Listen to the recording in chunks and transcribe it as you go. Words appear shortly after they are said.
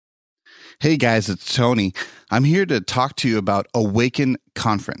Hey guys, it's Tony. I'm here to talk to you about Awaken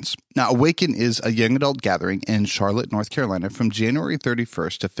Conference. Now, Awaken is a young adult gathering in Charlotte, North Carolina from January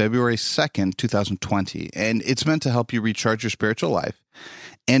 31st to February 2nd, 2020. And it's meant to help you recharge your spiritual life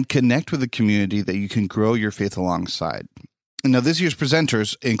and connect with a community that you can grow your faith alongside. Now, this year's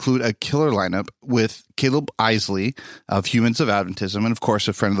presenters include a killer lineup with Caleb Isley of Humans of Adventism, and of course,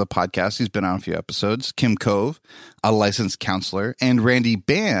 a friend of the podcast. He's been on a few episodes. Kim Cove, a licensed counselor, and Randy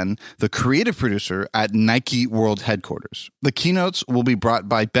Ban, the creative producer at Nike World Headquarters. The keynotes will be brought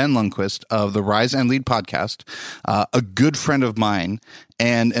by Ben Lundquist of the Rise and Lead podcast, a good friend of mine,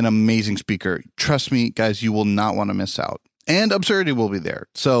 and an amazing speaker. Trust me, guys, you will not want to miss out. And Absurdity will be there.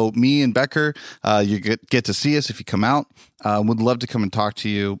 So me and Becker, you get to see us if you come out. Would love to come and talk to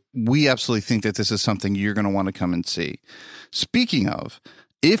you. We absolutely think that this is something you're going to want to come and see. Speaking of,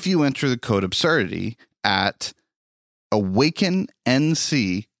 if you enter the code Absurdity at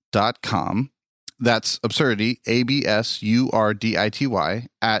awakennc.com, that's Absurdity, ABSURDITY,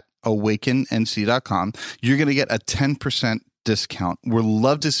 at awakennc.com, you're going to get a 10% discount. We'd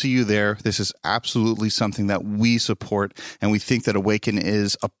love to see you there. This is absolutely something that we support, and we think that Awaken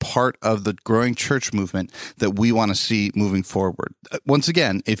is a part of the growing church movement that we want to see moving forward. Once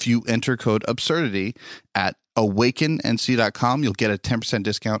again, if you enter code Absurdity at awakennc.com, you'll get a 10%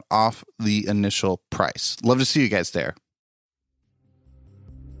 discount off the initial price. Love to see you guys there.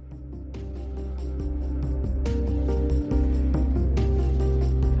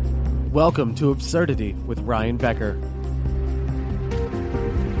 Welcome to Absurdity with Ryan Becker.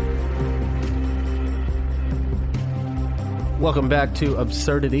 Welcome back to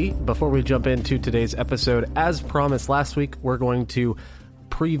Absurdity. Before we jump into today's episode, as promised last week, we're going to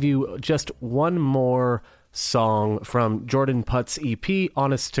preview just one more song from Jordan Putt's EP,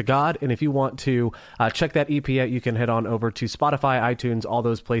 Honest to God. And if you want to check that EP out, you can head on over to Spotify, iTunes, all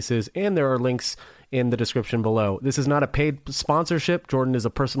those places, and there are links in the description below. This is not a paid sponsorship. Jordan is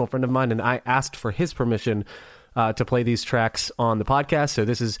a personal friend of mine, and I asked for his permission to play these tracks on the podcast. So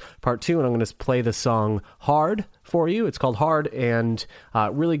this is part 2, and I'm going to play the song Hard for you. It's called Hard, and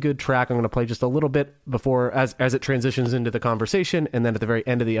really good track. I'm going to play just a little bit before, as it transitions into the conversation, and then at the very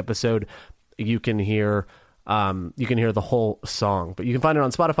end of the episode, you can hear the whole song. But you can find it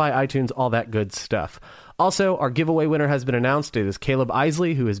on Spotify, iTunes, all that good stuff. Also, our giveaway winner has been announced. It is Caleb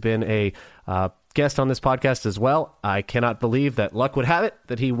Isley, who has been a guest on this podcast as well. I cannot believe that luck would have it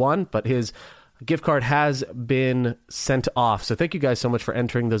that he won, but his gift card has been sent off. So thank you guys so much for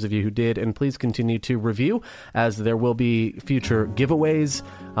entering, those of you who did, and please continue to review, as there will be future giveaways,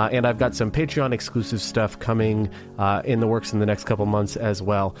 and I've got some Patreon exclusive stuff coming in the works in the next couple months as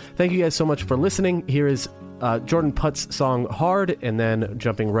well. Thank you guys so much for listening. Here is Jordan Putt's song Hard, and then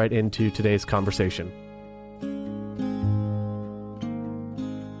jumping right into today's conversation.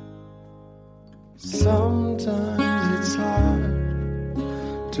 Sometimes it's hard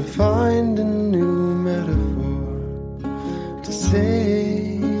to find a new metaphor to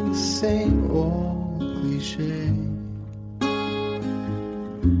say the same old cliche.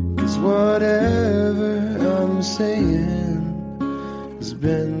 'Cause whatever I'm saying has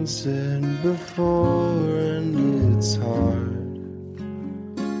been said before, and it's hard.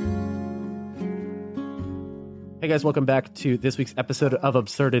 Hey guys, welcome back to this week's episode of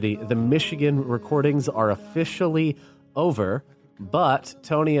Absurdity. The Michigan recordings are officially over, but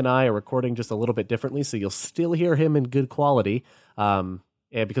Tony and I are recording just a little bit differently, so you'll still hear him in good quality. And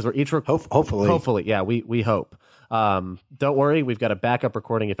because we're each hopefully, yeah, we hope. Don't worry, we've got a backup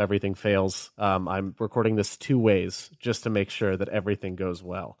recording if everything fails. I'm recording this 2 ways just to make sure that everything goes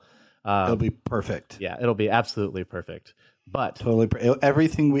well. It'll be perfect. Yeah, it'll be absolutely perfect. But Totally,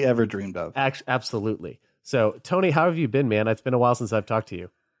 everything we ever dreamed of. Absolutely. So, Tony, how have you been, man? It's been a while since I've talked to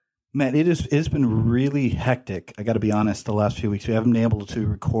you. Man, it's been really hectic. I got to be honest. The last few weeks, we haven't been able to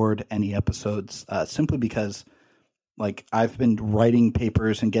record any episodes simply because, like, I've been writing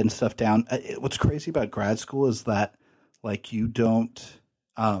papers and getting stuff down. What's crazy about grad school is that, like, you don't.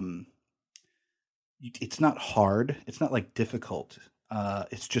 It's not hard. It's not like difficult.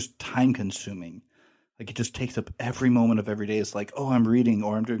 It's just time consuming. Like, it just takes up every moment of every day. It's like, oh, I'm reading,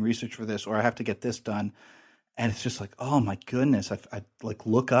 or I'm doing research for this, or I have to get this done. And it's just like, oh my goodness. I like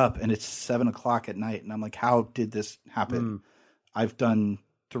look up and it's 7:00 at night. And I'm like, how did this happen? I've done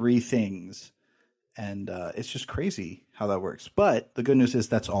 3 things, and it's just crazy how that works. But the good news is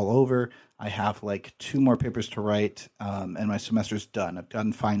that's all over. I have like 2 more papers to write, and my semester's done. I've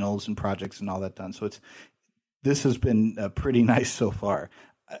gotten finals and projects and all that done. So this has been pretty nice so far.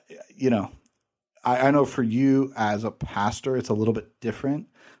 I know for you as a pastor, it's a little bit different,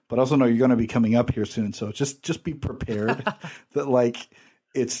 but I also know you're going to be coming up here soon. So just be prepared that, like,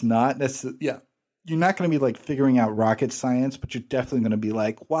 It's not necessarily, yeah. You're not going to be like figuring out rocket science, but you're definitely going to be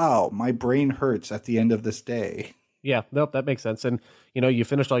like, wow, my brain hurts at the end of this day. Yeah, nope, that makes sense. And, you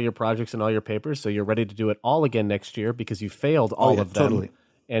finished all your projects and all your papers, so you're ready to do it all again next year because you failed all of them. Totally.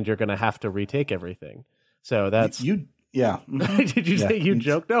 And you're going to have to retake everevering. So that's... Yeah. Did you say you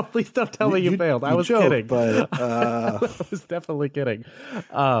joked? No, please don't tell me you failed. I was joke, kidding. But I was definitely kidding.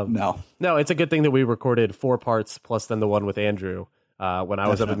 No, it's a good thing that we recorded 4 parts plus then the one with Andrew when I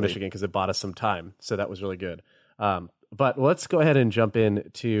was up in Michigan because it bought us some time. So that was really good. But let's go ahead and jump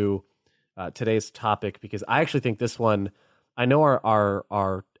into today's topic because I actually think this one, I know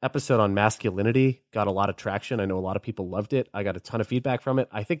our episode on masculinity got a lot of traction. I know a lot of people loved it. I got a ton of feedback from it.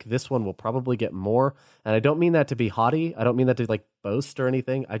 I think this one will probably get more. And I don't mean that to be haughty. I don't mean that to like boast or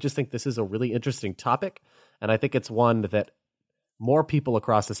anything. I just think this is a really interesting topic. And I think it's one that more people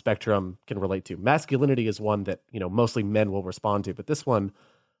across the spectrum can relate to. Masculinity is one that, mostly men will respond to. But this one,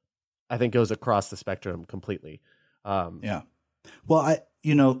 I think, goes across the spectrum completely. Yeah. Well,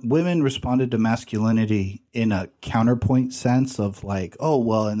 women responded to masculinity in a counterpoint sense of like, oh,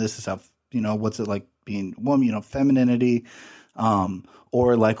 well, and this is how, what's it like being woman, femininity,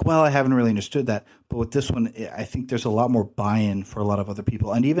 or like, well, I haven't really understood that. But with this one, I think there's a lot more buy-in for a lot of other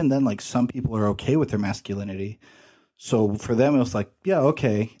people. And even then, like some people are okay with their masculinity. So for them, it was like, yeah,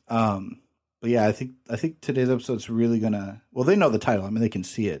 okay. But yeah, I think today's episode's really gonna, well, they know the title. I mean, they can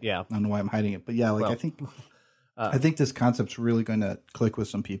see it. Yeah. I don't know why I'm hiding it. But yeah, like I think this concept's really going to click with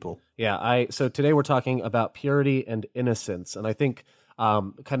some people. Yeah, so today we're talking about purity and innocence, and I think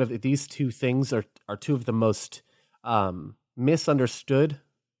kind of these two things are two of the most misunderstood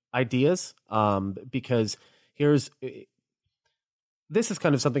ideas because this is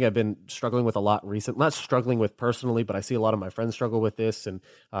kind of something I've been struggling with a lot recently. Not struggling with personally, but I see a lot of my friends struggle with this, and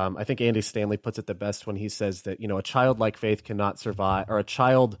I think Andy Stanley puts it the best when he says that a childlike faith cannot survive, or a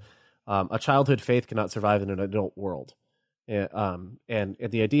childhood faith cannot survive in an adult world. And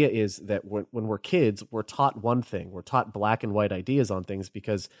the idea is that when we're kids, we're taught one thing. We're taught black and white ideas on things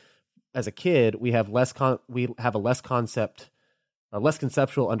because as a kid, we have a less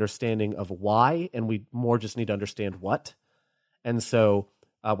conceptual understanding of why, and we more just need to understand what. And so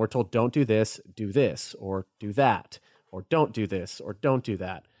we're told, don't do this, or do that, or don't do this, or don't do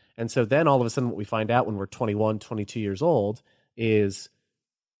that. And so then all of a sudden what we find out when we're 21, 22 years old is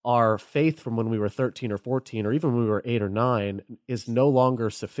our faith from when we were 13 or 14, or even when we were 8 or 9, is no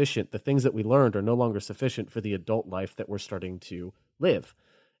longer sufficient. The things that we learned are no longer sufficient for the adult life that we're starting to live.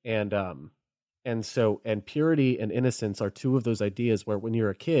 And purity and innocence are two of those ideas where when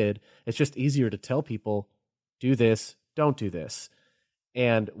you're a kid, it's just easier to tell people, do this, don't do this.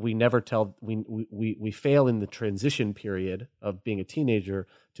 And we never tell, we fail in the transition period of being a teenager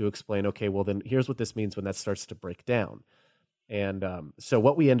to explain, okay, well then here's what this means when that starts to break down. And so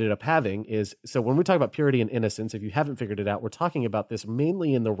what we ended up having is, so when we talk about purity and innocence, if you haven't figured it out, we're talking about this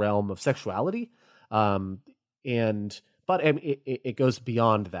mainly in the realm of sexuality. But it goes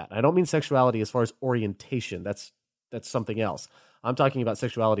beyond that. I don't mean sexuality as far as orientation. That's something else. I'm talking about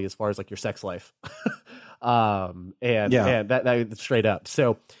sexuality as far as like your sex life. And that straight up.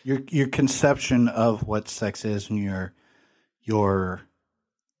 So your conception of what sex is and your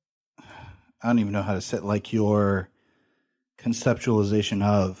I don't even know how to say it, like your conceptualization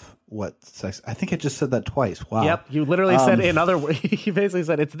of what sex. I think I just said that twice. Wow. Yep. You literally said in other words, you basically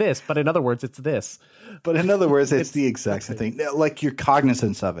said it's this, but in other words, it's this. But in other words, it's the exact same thing. Like your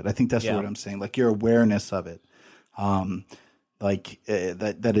cognizance of it. I think that's what I'm saying. Like your awareness of it. That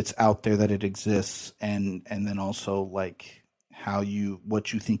it's out there, that it exists, and then also like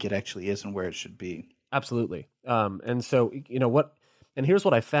what you think it actually is and where it should be. Absolutely. And so, and here's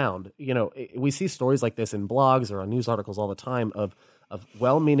what I found, we see stories like this in blogs or on news articles all the time of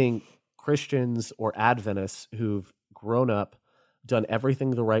well-meaning Christians or Adventists who've grown up, done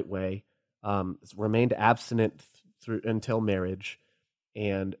everything the right way, remained abstinent until marriage,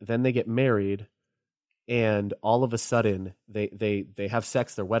 and then they get married, and all of a sudden they have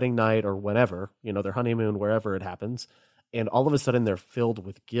sex their wedding night or whenever, their honeymoon, wherever it happens, and all of a sudden they're filled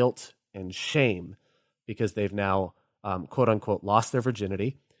with guilt and shame because they've now quote unquote lost their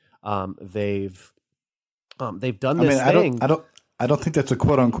virginity. They've done this thing. I don't think that's a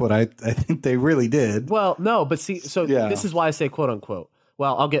quote unquote. I think they really did. Well, no, but see, so this is why I say quote unquote.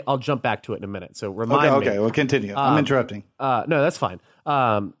 Well, I'll jump back to it in a minute. So remind me. Okay, well, continue. I'm interrupting. No, that's fine.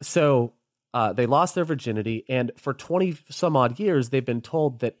 So they lost their virginity, and for 20 some odd years, they've been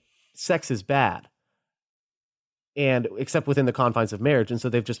told that sex is bad, and except within the confines of marriage. And so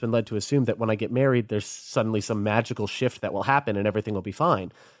they've just been led to assume that when I get married, there's suddenly some magical shift that will happen and everything will be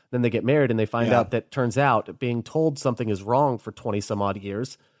fine. Then they get married and they find Yeah. out that turns out being told something is wrong for 20 some odd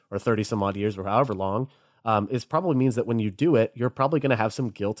years or 30 some odd years or however long is probably means that when you do it, you're probably going to have some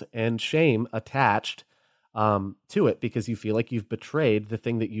guilt and shame attached to it because you feel like you've betrayed the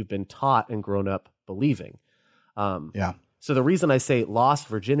thing that you've been taught and grown up believing. Yeah. So the reason I say lost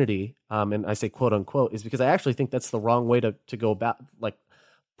virginity, and I say quote unquote, is because I actually think that's the wrong way to go about. Like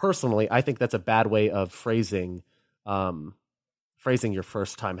personally, I think that's a bad way of phrasing your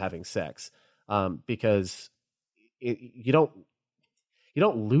first time having sex, because you don't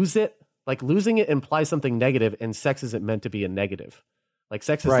lose it. Like losing it implies something negative, and sex isn't meant to be a negative. Like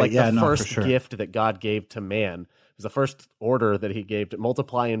sex is like the first gift that God gave to man. It was the first order that he gave to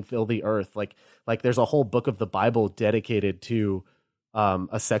multiply and fill the earth. Like there's a whole book of the Bible dedicated to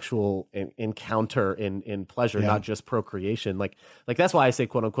a sexual encounter in pleasure, not just procreation. Like that's why I say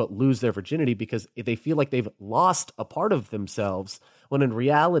quote unquote lose their virginity, because they feel like they've lost a part of themselves when in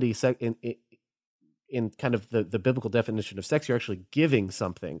reality, in kind of the biblical definition of sex, you're actually giving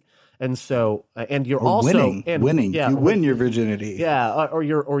something. And so, and you're also winning. Yeah, you win your virginity. Yeah. Or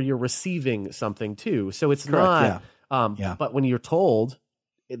you're receiving something too. So it's Correct, not, but when you're told,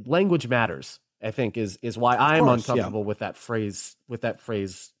 language matters, I think is why I'm uncomfortable with that phrase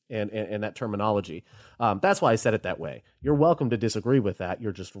and that terminology. That's why I said it that way. You're welcome to disagree with that.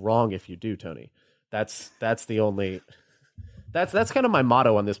 You're just wrong if you do, Tony. That's the only, that's kind of my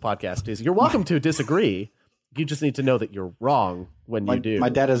motto on this podcast is you're welcome to disagree. You just need to know that you're wrong when you do. My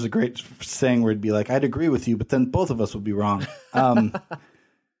dad has a great saying where he'd be like, I'd agree with you, but then both of us would be wrong.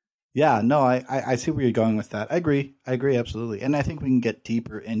 Yeah, no, I see where you're going with that. I agree, absolutely. And I think we can get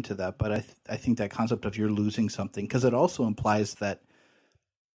deeper into that, but I think that concept of you're losing something, because it also implies that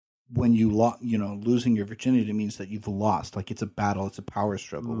when you losing your virginity means that you've lost. Like it's a battle, it's a power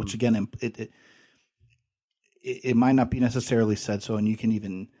struggle, which again, it might not be necessarily said so, and you can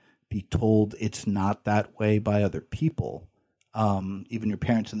even be told it's not that way by other people, even your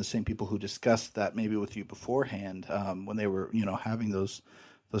parents and the same people who discussed that maybe with you beforehand when they were having those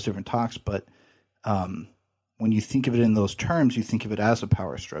different talks. But when you think of it in those terms, you think of it as a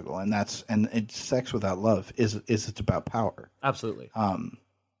power struggle, and it's sex without love is it's about power. Absolutely.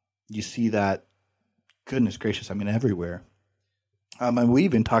 You see that, goodness gracious, I mean everywhere. And we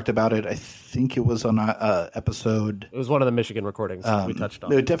even talked about it. I think it was on a episode. It was one of the Michigan recordings we touched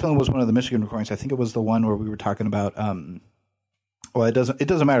on. It definitely was one of the Michigan recordings. I think it was the one where we were talking about. Well, it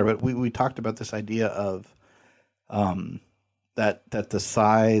doesn't matter. But we talked about this idea of that the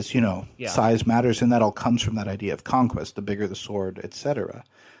size, size matters, and that all comes from that idea of conquest. The bigger the sword, etc.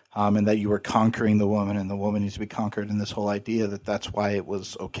 And that you were conquering the woman, and the woman needs to be conquered. And this whole idea that's why it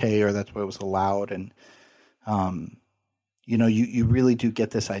was okay, or that's why it was allowed, and you really do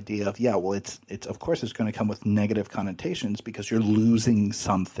get this idea of, it's of course it's going to come with negative connotations because you're losing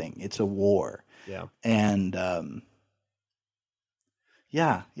something. It's a war. Yeah. And I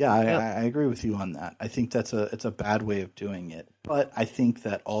agree with you on that. I think it's a bad way of doing it. But I think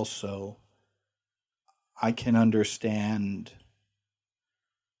that also I can understand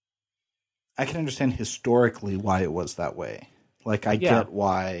historically why it was that way. Like I get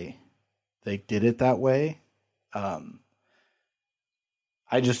why they did it that way.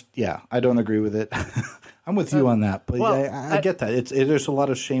 I don't agree with it. I'm with you on that, but I get that. There's a lot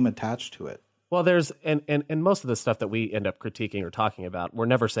of shame attached to it. Well, there's and most of the stuff that we end up critiquing or talking about, we're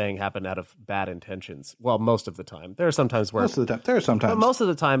never saying happened out of bad intentions. Well, most of the time. There are sometimes where but most of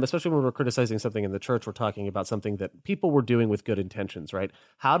the time, especially when we're criticizing something in the church, we're talking about something that people were doing with good intentions, right?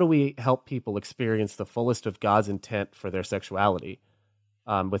 How do we help people experience the fullest of God's intent for their sexuality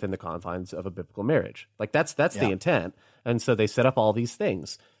within the confines of a biblical marriage? Like that's the intent. And so they set up all these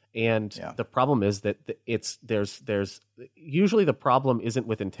things. And the problem is that there's usually the problem isn't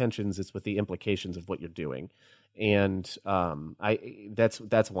with intentions, it's with the implications of what you're doing. And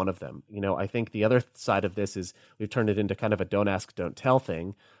that's one of them. I think the other side of this is we've turned it into kind of a don't ask, don't tell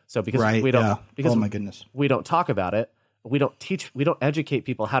thing. So because because oh my goodness, we don't talk about it, we don't educate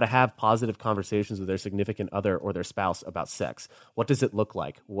people how to have positive conversations with their significant other or their spouse about sex. What does it look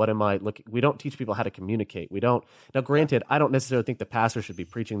like? What am I looking? We don't teach people how to communicate. Now, granted, I don't necessarily think the pastor should be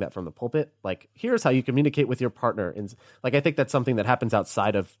preaching that from the pulpit. Like, here's how you communicate with your partner. And like, I think that's something that happens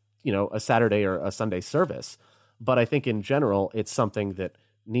outside of, a Saturday or a Sunday service. But I think in general, it's something that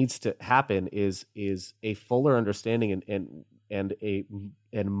needs to happen is a fuller understanding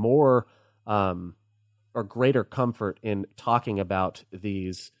and more, or greater comfort in talking about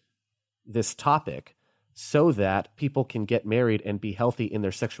this topic so that people can get married and be healthy in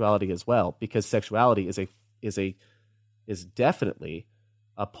their sexuality as well, because sexuality is definitely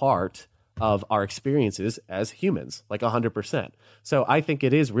a part of our experiences as humans, like 100%. So I think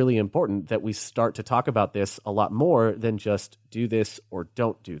it is really important that we start to talk about this a lot more than just do this or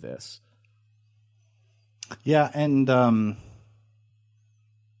don't do this. Yeah, and I'm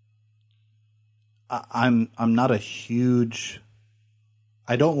not a huge.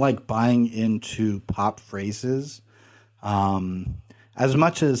 I don't like buying into pop phrases. As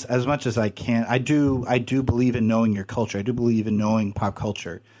much as I can, I do believe in knowing your culture. I do believe in knowing pop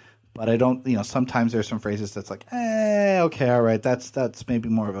culture, but I don't. Sometimes there's some phrases that's like, okay, all right, that's maybe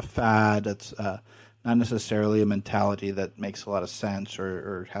more of a fad. That's not necessarily a mentality that makes a lot of sense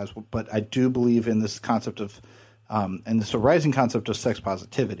or has. But I do believe in this concept of, and this rising concept of sex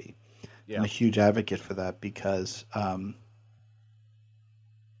positivity. Yeah. I'm a huge advocate for that because.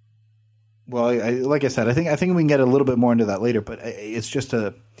 Well, like I said, I think we can get a little bit more into that later, but it's just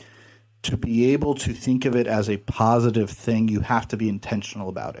to be able to think of it as a positive thing, you have to be intentional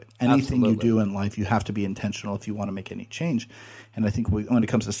about it. Anything you do in life, you have to be intentional if you want to make any change. And I think when it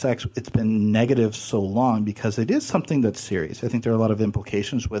comes to sex, it's been negative so long because it is something that's serious. I think there are a lot of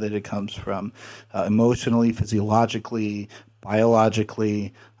implications with it. It comes from emotionally, physiologically,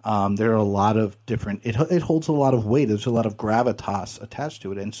 biologically. There are a lot of different. It holds a lot of weight. There's a lot of gravitas attached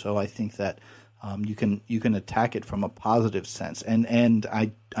to it, and so I think that you can attack it from a positive sense. And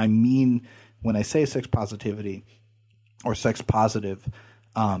I mean when I say sex positivity or sex positive,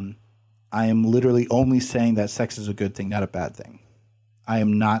 I am literally only saying that sex is a good thing, not a bad thing. I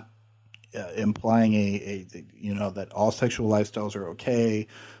am not implying that all sexual lifestyles are okay,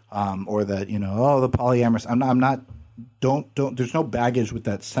 or that the polyamorous. I'm not. Don't. There's no baggage with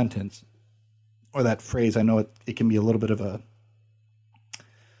that sentence or that phrase. I know it can be a little bit of a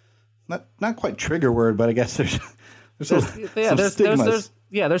not quite trigger word, but I guess there's some stigmas.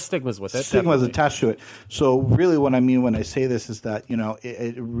 There's stigmas with it. Stigmas attached to it. So really, what I mean when I say this is that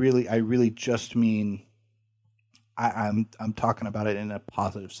I really just mean I'm talking about it in a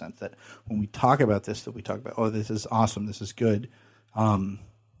positive sense. That when we talk about this, that we talk about this is awesome, this is good.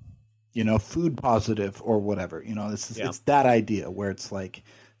 Food positive or whatever. It's that idea where it's like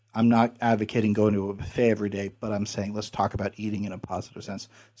I'm not advocating going to a buffet every day, but I'm saying let's talk about eating in a positive sense.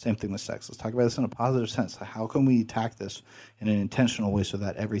 Same thing with sex. Let's talk about this in a positive sense. How can we attack this in an intentional way so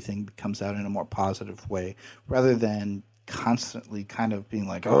that everything comes out in a more positive way rather than constantly kind of being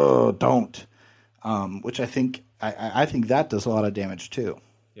like, oh, don't, which I think that does a lot of damage too.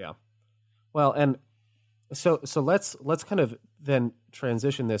 Yeah. Well, and so let's kind of then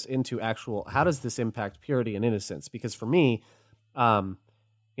transition this into actual, how does this impact purity and innocence? Because for me,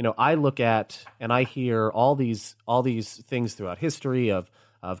 I look at and I hear all these things throughout history of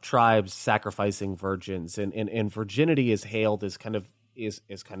tribes sacrificing virgins, and virginity is hailed as kind of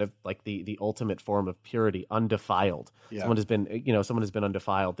like the ultimate form of purity, undefiled. Yeah. Someone has been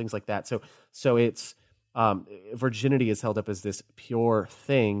undefiled, things like that. So it's virginity is held up as this pure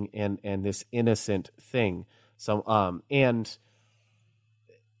thing and this innocent thing. So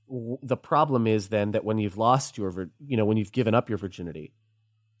the problem is then that when you've lost when you've given up your virginity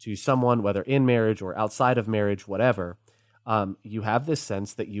to someone, whether in marriage or outside of marriage, whatever, you have this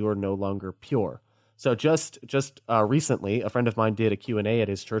sense that you are no longer pure. So just recently, a friend of mine did a Q&A at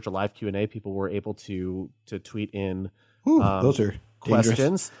his church, a live Q&A. People were able to tweet in those are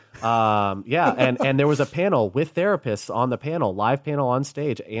questions. And there was a panel with therapists on the panel, live panel on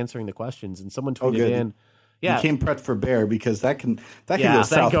stage, answering the questions. And someone tweeted in. Yeah, you came prepped for bear because that can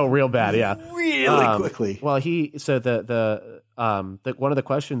go real bad. Yeah, really quickly. Well, the one of the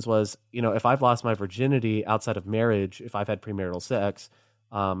questions was, if I've lost my virginity outside of marriage, if I've had premarital sex,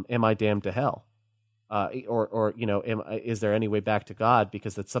 am I damned to hell? Is there any way back to God?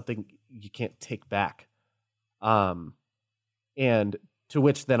 Because that's something you can't take back. And to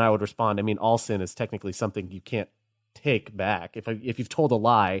which then I would respond, all sin is technically something you can't take back. If you've told a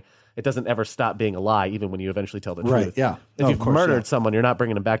lie, it doesn't ever stop being a lie, even when you eventually tell the truth. Truth. Yeah. If you've murdered someone, you're not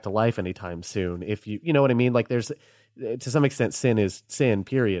bringing them back to life anytime soon. If you know what I mean? Like there's, to some extent, sin is sin,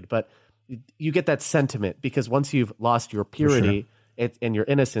 period. But you get that sentiment because once you've lost your purity and your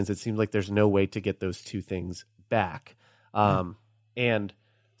innocence, it seems like there's no way to get those two things back. And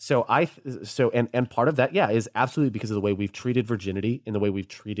so and part of that, is absolutely because of the way we've treated virginity and the way we've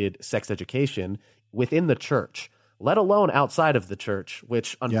treated sex education within the church, let alone outside of the church,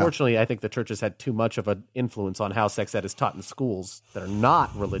 which unfortunately I think the church has had too much of an influence on how sex ed is taught in schools that are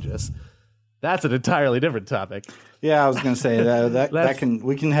not religious. That's an entirely different topic. Yeah, I was going to say that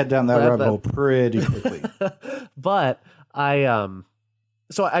we can head down that rabbit hole pretty quickly. But I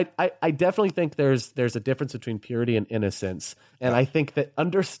definitely think there's a difference between purity and innocence, and I think that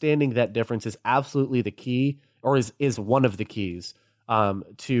understanding that difference is absolutely the key, or is one of the keys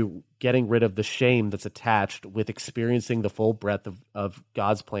to getting rid of the shame that's attached with experiencing the full breadth of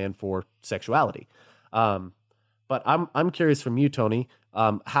God's plan for sexuality. But I'm curious from you, Tony,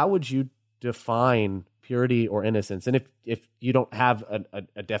 how would you define purity or innocence? And if you don't have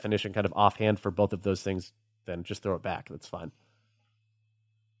a definition kind of offhand for both of those things, then just throw it back. That's fine.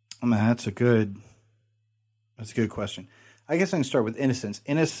 I mean, that's a good question. I guess I can start with innocence.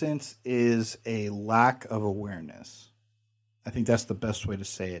 Innocence is a lack of awareness. I think that's the best way to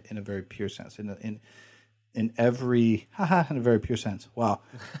say it in a very pure sense. In a very pure sense. Wow.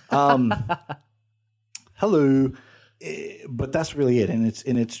 Hello. But that's really it. And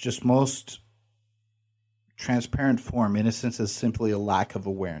it's just most transparent form. Innocence is simply a lack of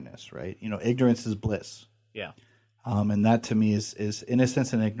awareness, right? Ignorance is bliss. Yeah. And that to me is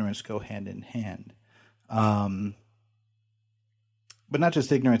innocence and ignorance go hand in hand. But not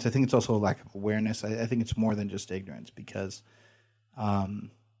just ignorance. I think it's also a lack of awareness. I think it's more than just ignorance because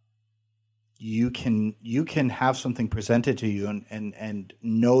you can have something presented to you and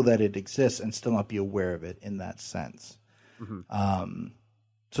know that it exists and still not be aware of it in that sense. Mm-hmm.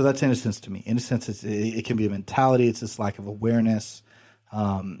 So that's innocence to me. Innocence it can be a mentality. It's this lack of awareness,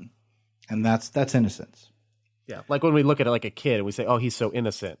 and that's innocence. Yeah, like when we look at it like a kid and we say, "Oh, he's so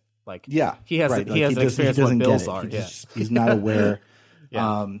innocent." Like, yeah, he has right. he has experience what bills are. He's not aware.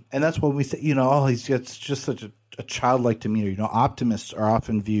 Yeah. And that's what we say. He's just such a childlike demeanor. Optimists are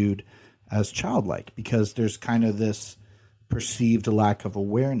often viewed as childlike because there's kind of this perceived lack of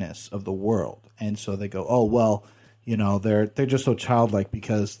awareness of the world, and so they go, "Oh, well, they're just so childlike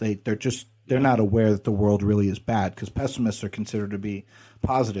because they're not aware that the world really is bad." Because pessimists are considered to be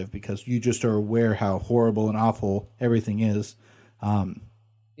positive because you just are aware how horrible and awful everything is.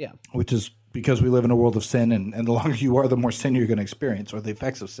 Which is because we live in a world of sin, and the longer you are, the more sin you're going to experience, or the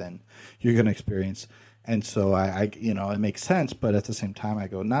effects of sin you're going to experience. And so it makes sense, but at the same time, I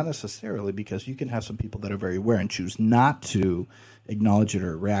go, not necessarily, because you can have some people that are very aware and choose not to acknowledge it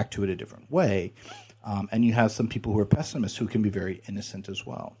or react to it a different way. And you have some people who are pessimists who can be very innocent as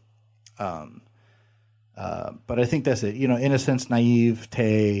well. But I think that's it. Innocence,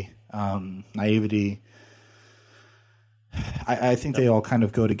 naivety. I think they all kind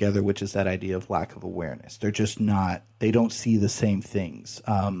of go together, which is that idea of lack of awareness. They're just not – they don't see the same things.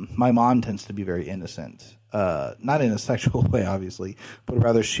 My mom tends to be very innocent, not in a sexual way, obviously, but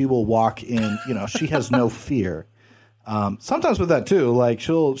rather she will walk in – she has no fear. Sometimes with that too, like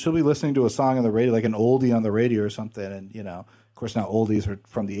she'll be listening to a song on the radio, like an oldie on the radio or something, and of course now oldies are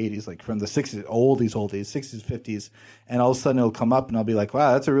from the 80s, like from the 60s, oldies, 60s, 50s, and all of a sudden it'll come up and I'll be like,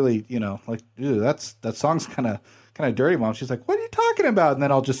 wow, that's a really, like, dude, that song's kind of dirty, Mom. She's like, what are you talking about? And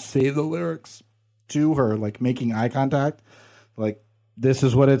then I'll just say the lyrics to her, like making eye contact, like, this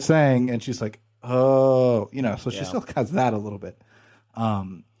is what it's saying, and she's like, oh, so she still has that a little bit.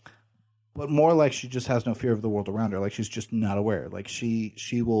 But more like she just has no fear of the world around her. Like she's just not aware. Like she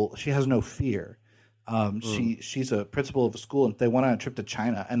has no fear. She's a principal of a school, and they went on a trip to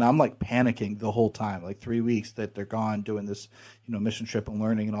China, and I'm like panicking the whole time, like 3 weeks that they're gone doing this, mission trip and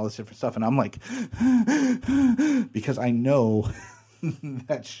learning and all this different stuff. And I'm like, because I know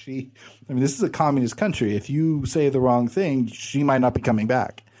that this is a communist country. If you say the wrong thing, she might not be coming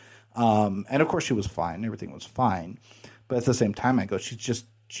back. And of course she was fine. Everything was fine. But at the same time, I go, she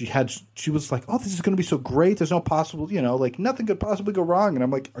was like, oh, this is going to be so great. There's no possible, like nothing could possibly go wrong. And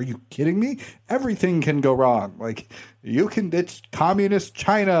I'm like, are you kidding me? Everything can go wrong. Like it's communist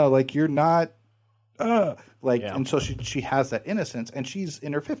China. Like you're not, and so she has that innocence, and she's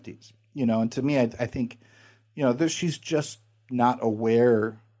in her 50s, and to me, I think, she's just not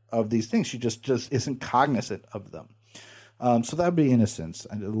aware of these things. She just isn't cognizant of them. So that would be innocence.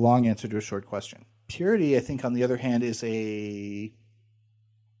 A long answer to a short question. Purity, I think, on the other hand, is a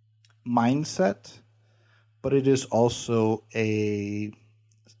mindset, but it is also I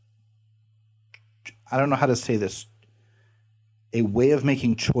don't know how to say this, a way of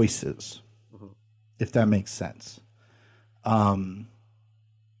making choices, if that makes sense.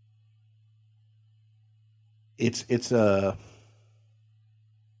 It's a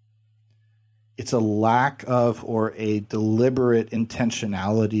lack of or a deliberate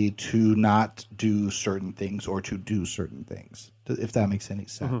intentionality to not do certain things or to do certain things, if that makes any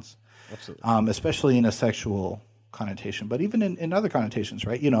sense. Absolutely. Especially in a sexual connotation, but even in other connotations,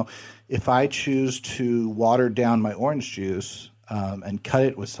 right? If I choose to water down my orange juice and cut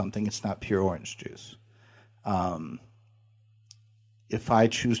it with something, it's not pure orange juice. If I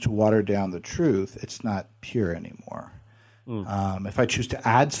choose to water down the truth, it's not pure anymore. If I choose to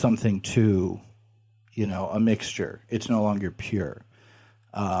add something to, a mixture, it's no longer pure.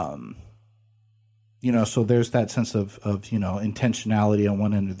 So there's that sense of intentionality on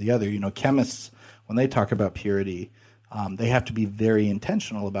one end or the other. Chemists, when they talk about purity, they have to be very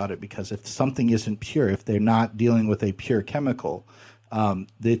intentional about it, because if something isn't pure, if they're not dealing with a pure chemical,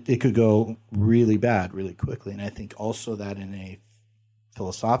 it could go really bad really quickly. And I think also that in a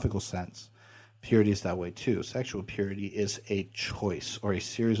philosophical sense, purity is that way too. Sexual purity is a choice, or a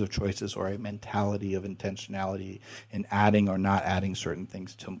series of choices, or a mentality of intentionality in adding or not adding certain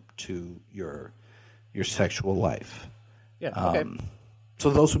things to your sexual life. Yeah. Okay. So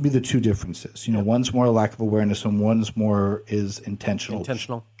those would be the two differences. One's more a lack of awareness, and one's more is intentional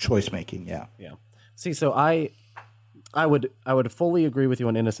choice making. Yeah. Yeah. See, so I would fully agree with you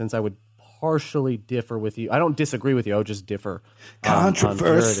on innocence. I would partially differ with you. I don't disagree with you. I would just differ.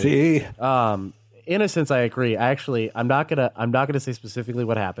 Controversy. Innocence, I agree. I'm not gonna say specifically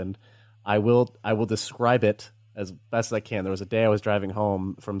what happened. I will describe it as best as I can. There was a day I was driving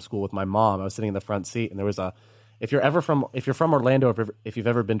home from school with my mom. I was sitting in the front seat, and there was if you're from Orlando, if you've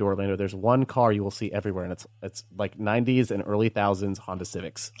ever been to Orlando, there's one car you will see everywhere, and it's like 90s and early thousands Honda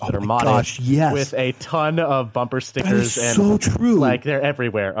Civics that are modded with a ton of bumper stickers. That is and so true. Like, they're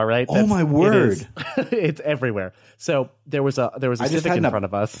everywhere. All right. Oh my word! It's everywhere. So there was a Civic in front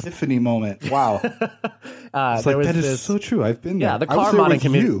of us. Epiphany moment. Wow. That is so true. I've been there. Yeah, the car modding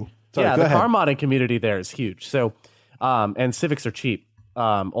community. The car modding community there is huge. So, and Civics are cheap.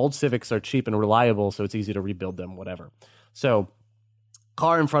 Old Civics are cheap and reliable, so it's easy to rebuild them, whatever. So,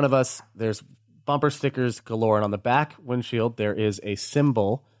 car in front of us, there's bumper stickers galore, and on the back windshield, there is a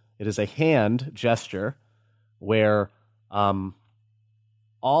symbol. It is a hand gesture where all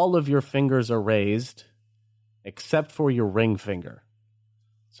of your fingers are raised except for your ring finger.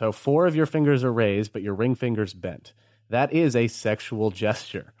 So 4 of your fingers are raised, but your ring finger's bent. That is a sexual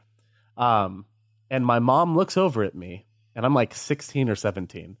gesture. And my mom looks over at me, and I'm like 16 or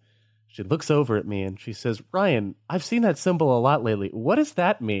 17. She looks over at me and she says, "Ryan, I've seen that symbol a lot lately. What does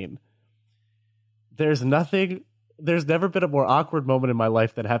that mean?" There's never been a more awkward moment in my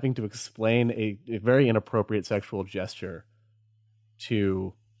life than having to explain a very inappropriate sexual gesture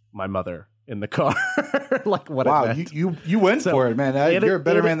to my mother in the car. Like, what? Wow, it meant. you went for it, man. You're a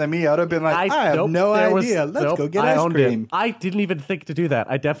better man than me. I would have been like, I have no idea. Let's go get ice cream. I didn't even think to do that.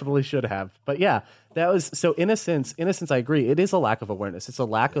 I definitely should have. But yeah, that was so innocence. Innocence, I agree. It is a lack of awareness. It's a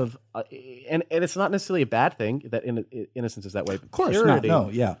lack of, and it's not necessarily a bad thing that innocence is that way. Of course purity, not. No,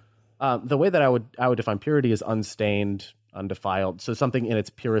 yeah. The way that I would define purity is unstained, undefiled. So something in its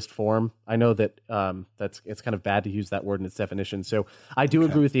purest form. I know that it's kind of bad to use that word in its definition. So I do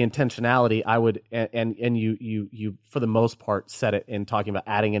agree with the intentionality. I would and you for the most part said it in talking about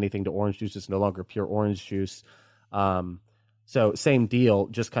adding anything to orange juice. It's no longer pure orange juice. So same deal.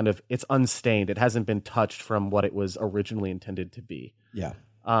 Just kind of it's unstained. It hasn't been touched from what it was originally intended to be. Yeah.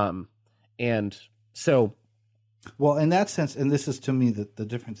 And so. Well, in that sense, and this is to me the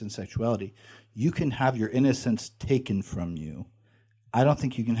difference in sexuality, you can have your innocence taken from you. I don't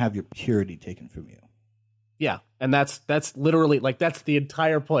think you can have your purity taken from you. Yeah, and that's literally like that's the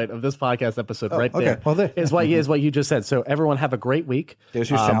entire point of this podcast episode right there. Okay. Well, is what you just said. So everyone have a great week.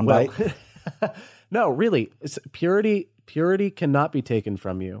 There's your soundbite. No, really, it's purity cannot be taken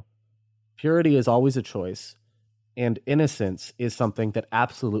from you. Purity is always a choice. And innocence is something that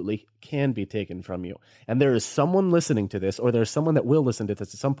absolutely can be taken from you. And there is someone listening to this, or there's someone that will listen to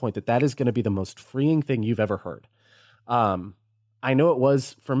this at some point, that is going to be the most freeing thing you've ever heard. I know it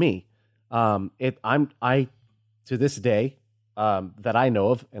was for me. I to this day that I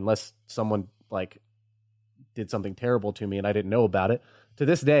know of, unless someone like did something terrible to me and I didn't know about it. To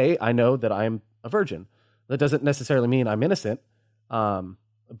this day, I know that I'm a virgin. That doesn't necessarily mean I'm innocent,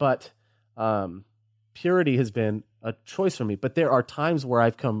 but purity has been a choice for me, but there are times where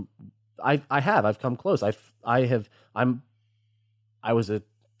I've come close. I was a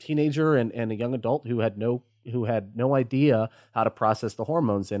teenager and a young adult who had no idea how to process the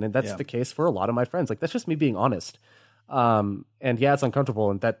hormones and that's the case for a lot of my friends. Like, that's just me being honest. And yeah, it's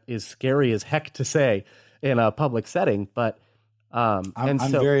uncomfortable and that is scary as heck to say in a public setting, but I'm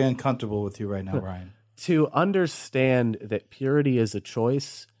very uncomfortable with you right now, Ryan. To understand that purity is a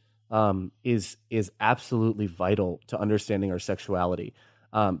choice is absolutely vital to understanding our sexuality,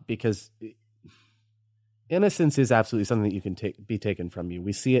 because innocence is absolutely something that you can be taken from you.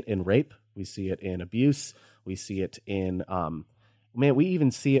 We see it in rape, we see it in abuse, we see it in we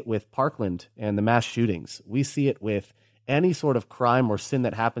even see it with Parkland and the mass shootings. We see it with any sort of crime or sin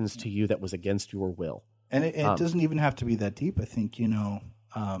that happens to you that was against your will. And it doesn't even have to be that deep. I think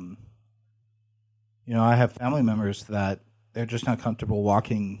I have family members that they're just not comfortable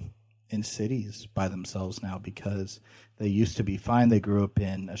walking in cities by themselves now because they used to be fine. They grew up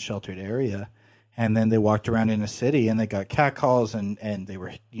in a sheltered area, and then they walked around in a city and they got catcalls and they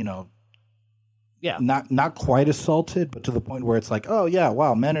were, not quite assaulted, but to the point where it's like, oh yeah,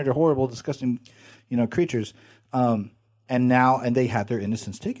 wow, men are horrible, disgusting, creatures. And they had their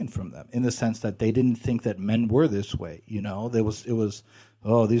innocence taken from them in the sense that they didn't think that men were this way. It was,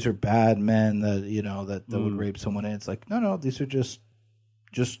 oh, these are bad men that, that would rape someone. And it's like, no, these are just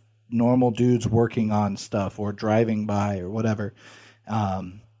normal dudes working on stuff or driving by or whatever.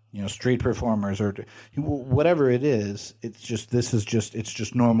 Street performers or whatever it is. It's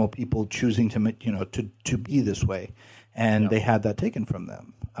just normal people choosing to be this way. And they had that taken from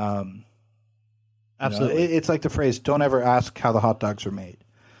them. Absolutely. It's like the phrase, don't ever ask how the hot dogs are made,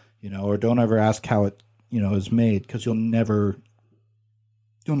 or don't ever ask how it, is made, because you'll never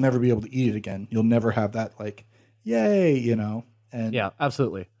be able to eat it again. You'll never have that, like, yay, and yeah,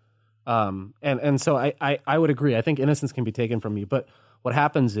 absolutely. And so I would agree. I think innocence can be taken from you, but what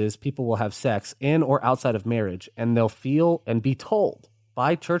happens is people will have sex in or outside of marriage, and they'll feel and be told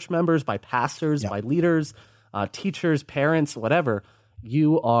by church members, by pastors, by leaders, teachers, parents, whatever,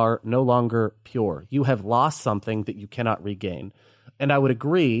 you are no longer pure. You have lost something that you cannot regain. And I would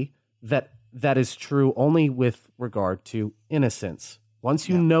agree that that is true only with regard to innocence. Once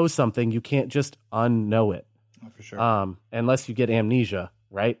you know something, you can't just unknow it. Oh, for sure. Unless you get amnesia,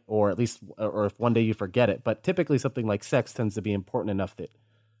 right? Or at least, or if one day you forget it. But typically something like sex tends to be important enough that,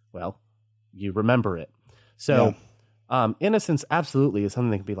 well, you remember it. So innocence absolutely is something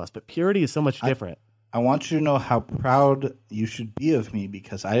that can be lost, but purity is so much different. I want you to know how proud you should be of me,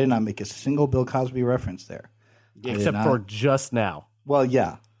 because I did not make a single Bill Cosby reference there. Except for just now. Well,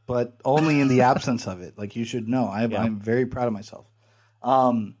 yeah, but only in the absence of it. Like, you should know. I'm very proud of myself. I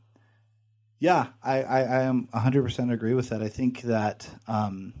am 100% agree with that. I think that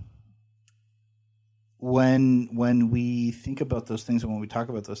when we think about those things and when we talk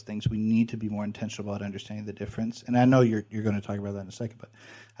about those things, we need to be more intentional about understanding the difference. And I know you're going to talk about that in a second, but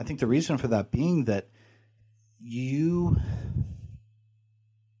I think the reason for that being that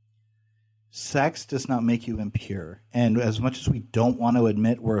sex does not make you impure. And as much as we don't want to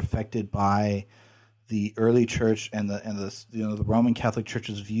admit we're affected by the early church and the Roman Catholic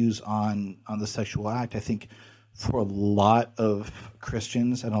Church's views on the sexual act, I think for a lot of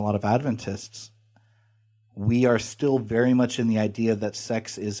Christians and a lot of Adventists, we are still very much in the idea that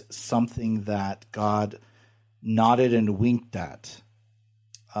sex is something that God nodded and winked at.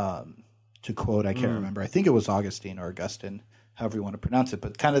 To quote, I can't remember. I think it was Augustine or Augustine, however you want to pronounce it,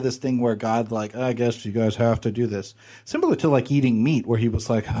 but kind of this thing where God, like, I guess you guys have to do this. Similar to like eating meat, where he was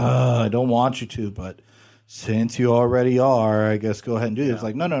like, I don't want you to, but since you already are, I guess go ahead and do this.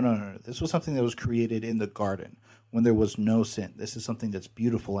 Like, no. This was something that was created in the garden when there was no sin. This is something that's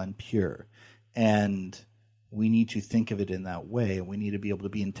beautiful and pure. And we need to think of it in that way. And we need to be able to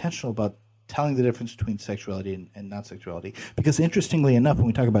be intentional about telling the difference between sexuality and not sexuality. Because interestingly enough, when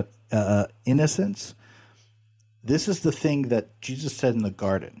we talk about innocence, this is the thing that Jesus said in the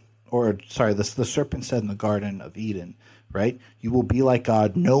garden, the serpent said in the Garden of Eden, right? You will be like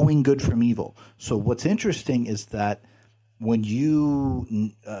God, knowing good from evil. So what's interesting is that when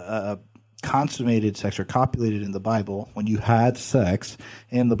you consummated sex or copulated in the Bible, when you had sex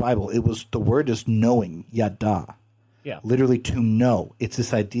in the Bible, the word is knowing, yada. Yeah. Literally to know. It's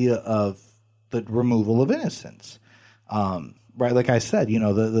this idea of the removal of innocence. Right, like I said,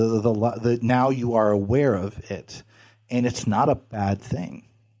 the now you are aware of it, and it's not a bad thing.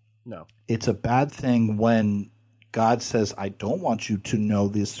 No, it's a bad thing when God says, "I don't want you to know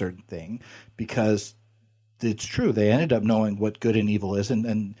this certain thing," because it's true. They ended up knowing what good and evil is,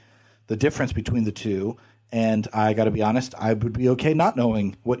 and the difference between the two. And I got to be honest, I would be okay not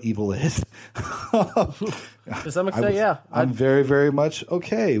knowing what evil is. To some extent, I'm very, very much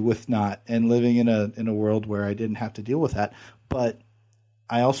okay with not, and living in a world where I didn't have to deal with that. But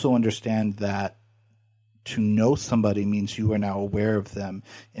I also understand that to know somebody means you are now aware of them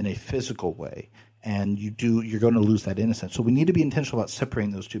in a physical way, and you're going to lose that innocence. So we need to be intentional about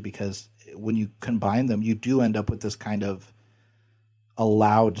separating those two, because when you combine them, you do end up with this kind of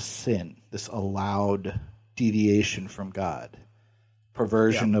allowed sin, this allowed deviation from God,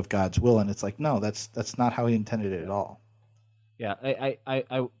 perversion of God's will, and it's like, no, that's not how he intended it at all. Yeah,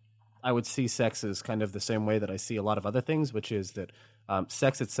 I would see sex as kind of the same way that I see a lot of other things, which is that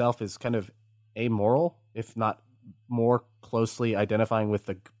sex itself is kind of amoral, if not more closely identifying with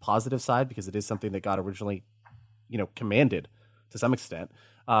the positive side, because it is something that God originally, commanded to some extent.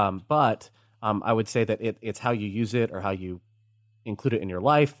 But I would say that it's how you use it or how you include it in your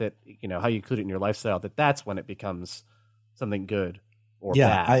life, that how you include it in your lifestyle, that's when it becomes something good or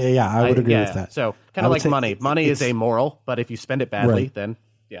bad. I would agree with that. So kind of like money. Money is amoral, but if you spend it badly, then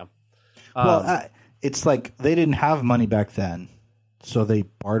It's like they didn't have money back then, so they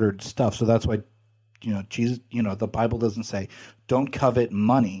bartered stuff. So that's why, Jesus, the Bible doesn't say don't covet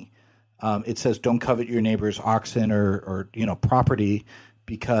money. It says don't covet your neighbor's oxen or property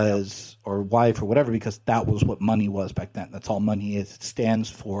or wife or whatever, because that was what money was back then. That's all money is. It stands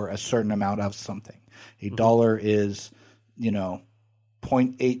for a certain amount of something. A dollar is,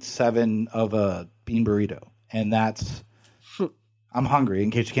 0.87 of a bean burrito. And that's, I'm hungry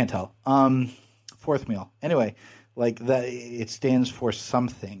in case you can't tell. Fourth meal. Anyway, like that, it stands for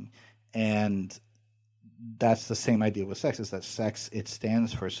something. And that's the same idea with sex, is that sex, it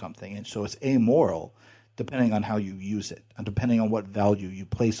stands for something. And so it's amoral depending on how you use it and depending on what value you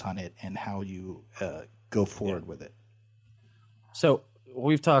place on it and how you go forward with it. So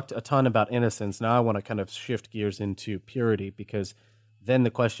we've talked a ton about innocence. Now I want to kind of shift gears into purity, because then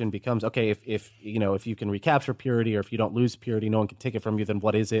the question becomes, okay, if you can recapture purity, or if you don't lose purity, no one can take it from you, then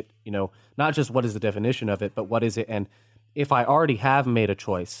what is it? Not just what is the definition of it, but what is it? And if I already have made a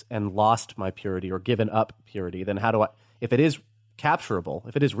choice and lost my purity or given up purity, then how do I, if it is capturable,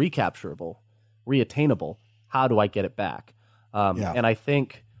 if it is recapturable, reattainable, how do I get it back? And I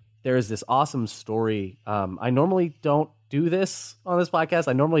think there is this awesome story. I normally don't do this on this podcast.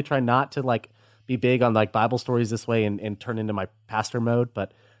 I normally try not to be big on Bible stories this way and turn into my pastor mode.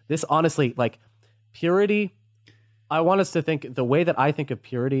 But this, honestly, purity, I want us to think, the way that I think of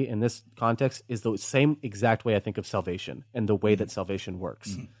purity in this context is the same exact way I think of salvation and the way that salvation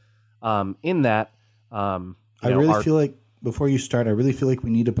works. In that, I really feel like, before you start, I really feel like we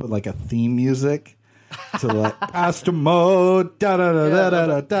need to put a theme music to Pastor Mode, da da da da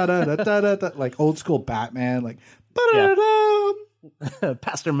da da da da da, like old school Batman,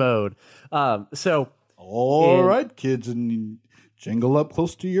 Pastor Mode. So, all right, kids, and jingle up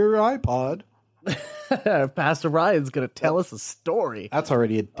close to your iPod. Pastor Ryan's going to tell us a story. That's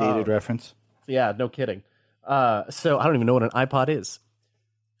already a dated reference. Yeah, no kidding. So I don't even know what an iPod is.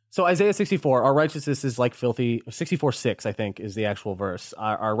 So Isaiah 64, our righteousness is like filthy, 64:6, I think, is the actual verse.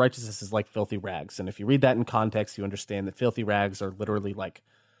 Our righteousness is like filthy rags. And if you read that in context, you understand that filthy rags are literally like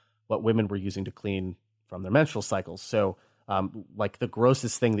what women were using to clean from their menstrual cycles. So the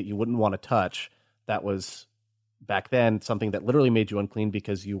grossest thing that you wouldn't want to touch, that was back then something that literally made you unclean,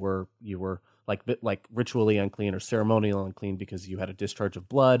 because you were like ritually unclean or ceremonial unclean because you had a discharge of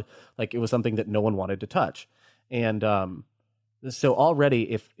blood. It was something that no one wanted to touch. And so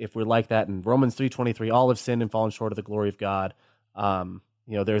already, if we're like that, in Romans 3:23, all have sinned and fallen short of the glory of God.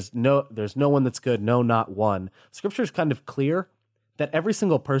 There's no one that's good, no, not one. Scripture is kind of clear that every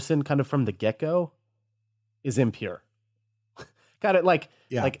single person, kind of from the get-go, is impure. Kind of like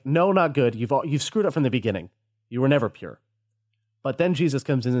no, not good. You've screwed up from the beginning. You were never pure. But then Jesus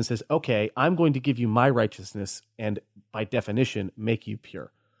comes in and says, okay, I'm going to give you my righteousness, and by definition, make you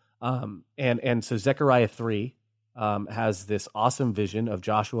pure. And so Zechariah 3 has this awesome vision of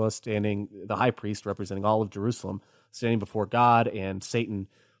Joshua standing, the high priest representing all of Jerusalem, standing before God and Satan,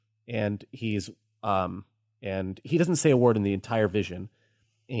 and he doesn't say a word in the entire vision.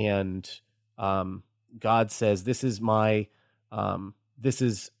 And God says, this is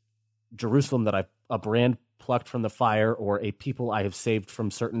Jerusalem that a brand plucked from the fire, or a people I have saved from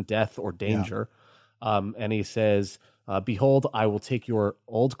certain death or danger. Yeah. And he says, behold, I will take your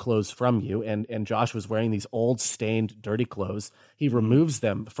old clothes from you. And Joshua's wearing these old, stained, dirty clothes. He removes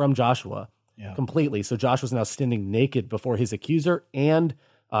them from Joshua completely. So Joshua's now standing naked before his accuser, and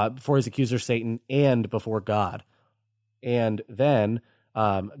before his accuser, Satan, and before God. And then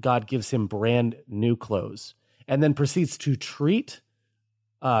God gives him brand new clothes, and then proceeds to treat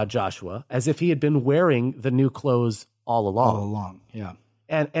Joshua as if he had been wearing the new clothes all along. All along, yeah.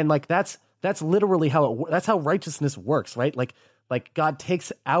 And that's literally that's how righteousness works, right? Like God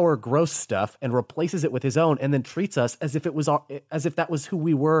takes our gross stuff and replaces it with his own, and then treats us as if that was who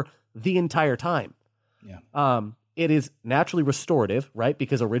we were the entire time. Yeah. It is naturally restorative, right?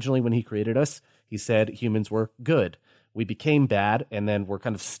 Because originally when he created us, he said humans were good. We became bad, and then we're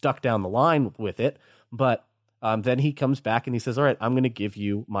kind of stuck down the line with it. But then he comes back and he says, all right, I'm going to give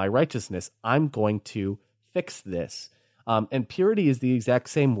you my righteousness. I'm going to fix this. And purity is the exact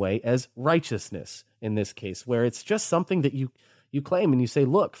same way as righteousness in this case, where it's just something that you claim and you say,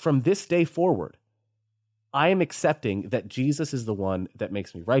 look, from this day forward, I am accepting that Jesus is the one that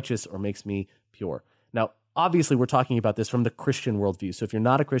makes me righteous or makes me pure. Now, obviously, we're talking about this from the Christian worldview. So if you're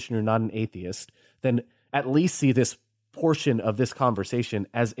not a Christian, you're not an atheist, then at least see this portion of this conversation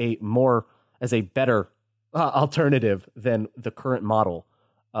as a better alternative than the current model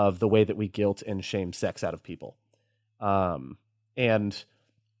of the way that we guilt and shame sex out of people. And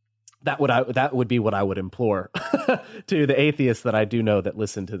that would be what I would implore to the atheists that I do know that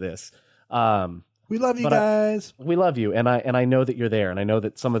listen to this. We love you But guys. We love you, and I know that you're there, and I know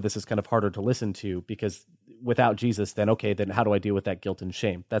that some of this is kind of harder to listen to because without Jesus, then how do I deal with that guilt and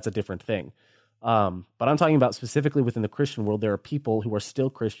shame? That's a different thing. But I'm talking about specifically within the Christian world, there are people who are still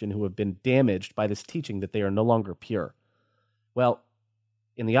Christian who have been damaged by this teaching that they are no longer pure. Well,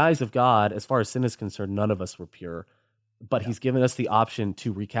 in the eyes of God, as far as sin is concerned, none of us were pure, but He's given us the option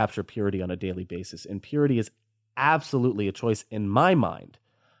to recapture purity on a daily basis, and purity is absolutely a choice in my mind.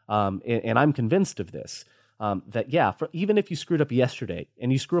 And I'm convinced of this, that, even if you screwed up yesterday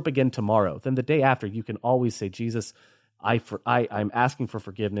and you screw up again tomorrow, then the day after you can always say, Jesus, I'm asking for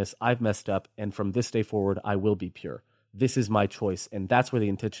forgiveness. I've messed up. And from this day forward, I will be pure. This is my choice. And that's where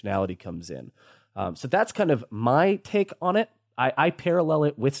the intentionality comes in. So that's kind of my take on it. I parallel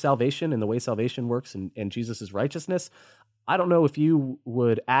it with salvation and the way salvation works and Jesus' righteousness. I don't know if you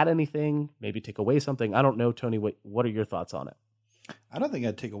would add anything, maybe take away something. I don't know, Tony, what are your thoughts on it? I don't think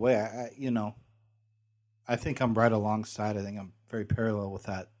I'd take away. I think I'm right alongside. I think I'm very parallel with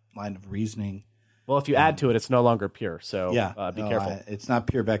that line of reasoning. Well, if you add to it, it's no longer pure. So be careful. It's not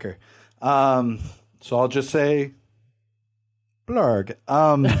pure Becker. So I'll just say, blurg.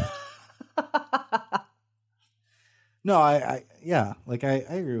 No, I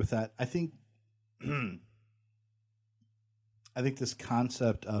agree with that. I think, I think this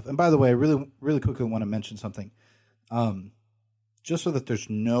concept of, and by the way, I really, really quickly want to mention something, just so that there's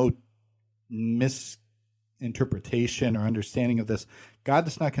no misinterpretation or understanding of this. God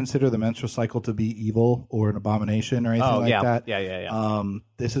does not consider the menstrual cycle to be evil or an abomination or anything that. Yeah.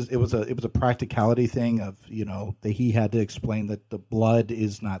 It was a practicality thing of, that he had to explain that the blood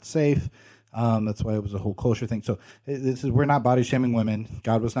is not safe. That's why it was a whole kosher thing. So we're not body shaming women.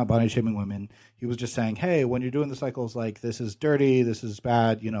 God was not body shaming women. He was just saying, hey, when you're doing the cycles, like, this is dirty, this is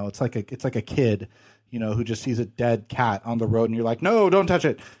bad. It's like a kid, who just sees a dead cat on the road and you're like, no, don't touch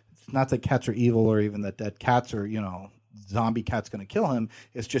it. It's not that cats are evil or even that dead cats are, zombie cat's going to kill him.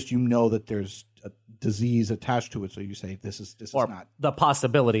 It's just, that there's a disease attached to it. So you say, this is not the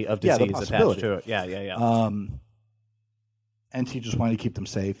possibility of disease attached to it. Yeah. And he just wanted to keep them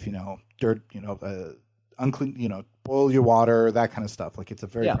safe, dirt, unclean, boil your water, that kind of stuff. Like, it's a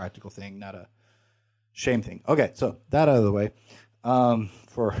very practical thing, not a shame thing. Okay, so that out of the way.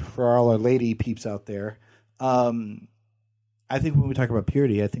 For all our lady peeps out there, I think when we talk about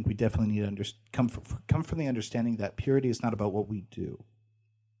purity, I think we definitely need to come from the understanding that purity is not about what we do.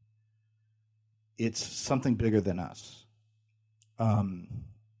 It's something bigger than us.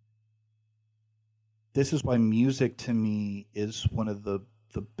 This is why music to me is one of the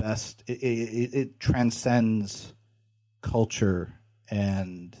best. It transcends culture,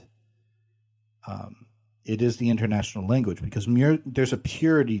 and it is the international language because there's a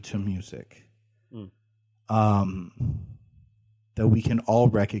purity to music that we can all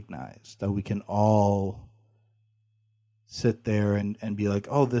recognize, that we can all sit there and be like,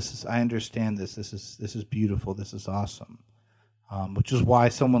 oh, I understand this. This is beautiful. This is awesome. Which is why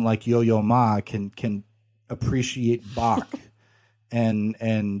someone like Yo-Yo Ma can appreciate Bach, and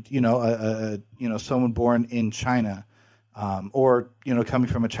someone born in China, or coming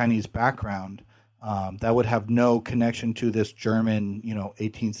from a Chinese background, that would have no connection to this German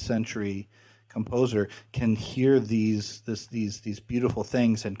 18th century composer can hear these beautiful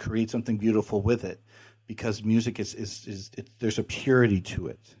things and create something beautiful with it, because music is there's a purity to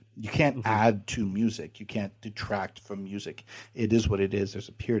it. You can't add to music. You can't detract from music. It is what it is. There's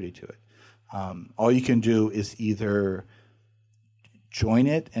a purity to it. All you can do is either join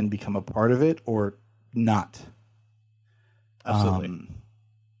it and become a part of it or not. Absolutely.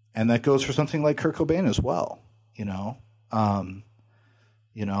 And that goes for something like Kurt Cobain as well.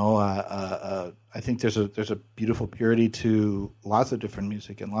 I think there's a beautiful purity to lots of different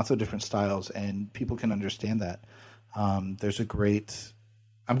music and lots of different styles, and people can understand that. There's a great.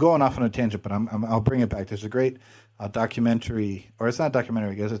 I'm going off on a tangent, but I'll bring it back. There's a great documentary, or it's not a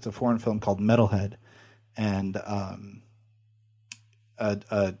documentary, because it's a foreign film called Metalhead, and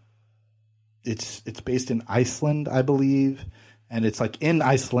it's based in Iceland, I believe, and it's like in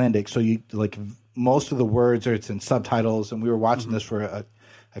Icelandic, so you like most of the words it's in subtitles. And we were watching this for a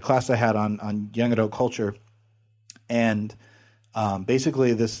class I had on young adult culture, and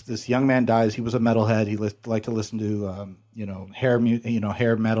basically this young man dies. He was a metalhead. He liked to listen to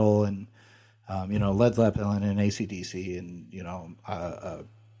hair metal and Led Zeppelin and AC/DC and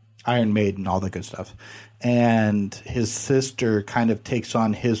Iron Maiden, all that good stuff. And his sister kind of takes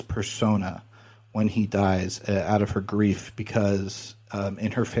on his persona when he dies out of her grief, because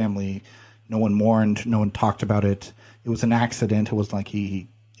in her family no one mourned, no one talked about it. It was an accident. It wasn't like he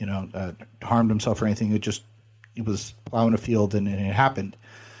harmed himself or anything. He was plowing a field and it happened.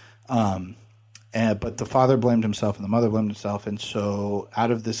 But the father blamed himself and the mother blamed himself. And so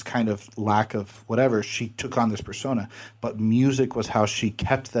out of this kind of lack of whatever, she took on this persona. But music was how she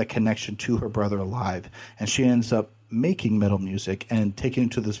kept that connection to her brother alive. And she ends up making metal music and taking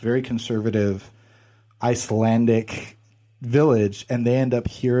it to this very conservative Icelandic village. And they end up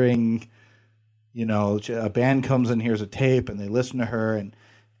hearing, a band comes and hears a tape and they listen to her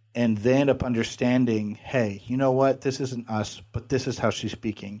and they end up understanding, hey, you know what? This isn't us, but this is how she's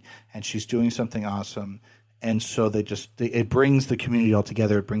speaking, and she's doing something awesome. And so it brings the community all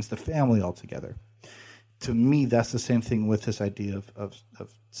together. It brings the family all together. To me, that's the same thing with this idea of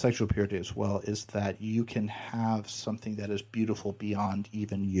sexual purity as well, is that you can have something that is beautiful beyond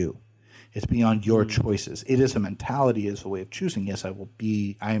even you. It's beyond your choices. It is a mentality, it is a way of choosing. Yes, I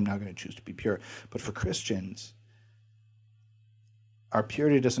am now going to choose to be pure. But for Christians, our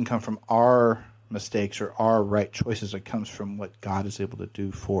purity doesn't come from our mistakes or our right choices. It comes from what God is able to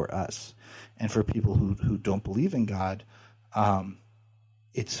do for us. And for people who don't believe in God,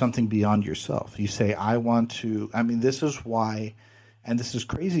 it's something beyond yourself. You say, this is why, and this is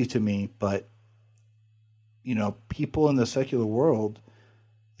crazy to me, but, people in the secular world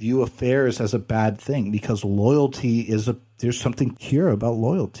view affairs as a bad thing because loyalty there's something pure about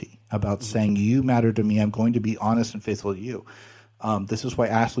loyalty, about saying, you matter to me, I'm going to be honest and faithful to you. This is why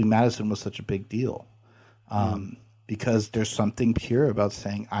Ashley Madison was such a big deal, because there's something pure about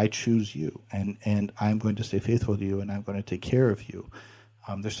saying, I choose you, and I'm going to stay faithful to you, and I'm going to take care of you.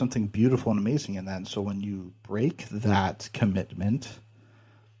 There's something beautiful and amazing in that. And so when you break that commitment,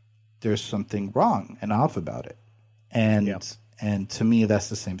 there's something wrong and off about it. And to me, that's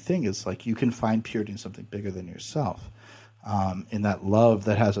the same thing. It's like you can find purity in something bigger than yourself. In that love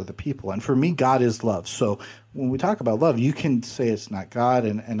that has other people. And for me, God is love. So when we talk about love, you can say it's not God,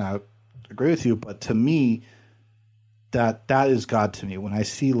 and I agree with you, but to me, that is God to me. When I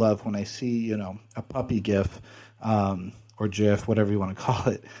see love, when I see, a puppy GIF, or GIF, whatever you want to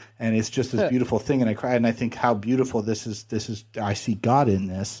call it, and it's just this beautiful thing, and I cry, and I think how beautiful this is, I see God in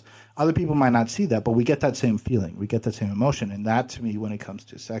this. Other people might not see that, but we get that same feeling. We get that same emotion. And that, to me, when it comes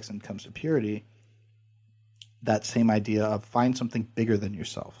to sex and comes to purity, that same idea of find something bigger than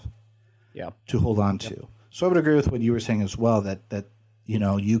yourself to hold on to. So I would agree with what you were saying as well, that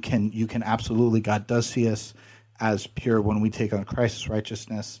you can absolutely, God does see us as pure when we take on Christ's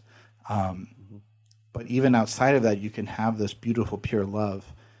righteousness. But even outside of that, you can have this beautiful, pure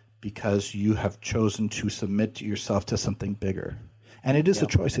love because you have chosen to submit yourself to something bigger. And it is a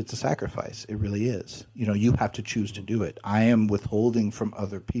choice. It's a sacrifice. It really is. You have to choose to do it. I am withholding from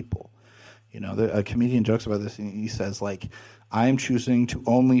other people. A comedian jokes about this, and he says, I am choosing to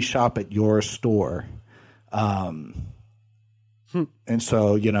only shop at your store. And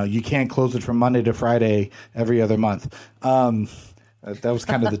so, you can't close it from Monday to Friday every other month. That was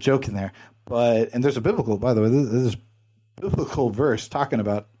kind of the joke in there. And there's a biblical, by the way, this is biblical verse talking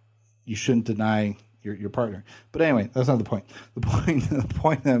about you shouldn't deny your partner. But anyway, that's not the point. The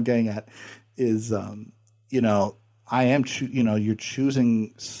point that I'm getting at is, you're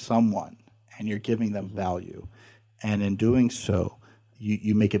choosing someone, and you're giving them value. And in doing so,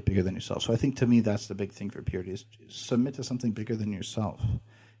 you make it bigger than yourself. So I think, to me, that's the big thing for purity, is submit to something bigger than yourself.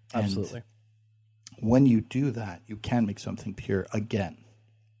 Absolutely. And when you do that, you can make something pure again.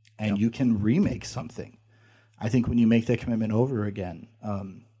 And you can remake something. I think when you make that commitment over again,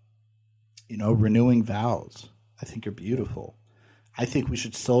 renewing vows, I think are beautiful. I think we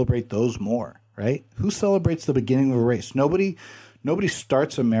should celebrate those more, right? Who celebrates the beginning of a race? Nobody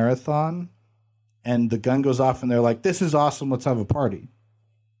starts a marathon and the gun goes off and they're like, this is awesome, let's have a party.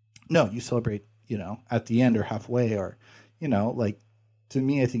 No, you celebrate, at the end or halfway, or, to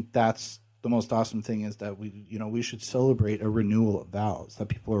me, I think that's the most awesome thing, is that we should celebrate a renewal of vows, that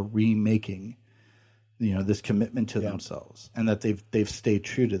people are remaking, this commitment to themselves, and that they've stayed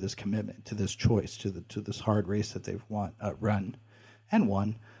true to this commitment, to this choice, to this hard race that they've run and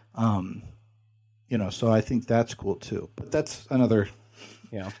won. So I think that's cool too. But that's another.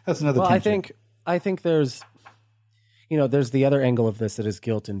 That's another. Well, I think there's the other angle of this that is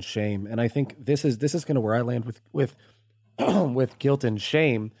guilt and shame, and I think this is kind of where I land with with guilt and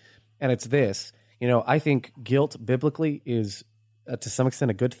shame, and it's this. I think guilt biblically is to some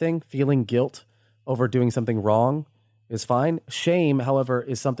extent a good thing. Feeling guilt over doing something wrong is fine. Shame, however,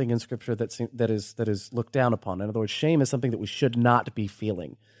 is something in Scripture that is looked down upon. In other words, shame is something that we should not be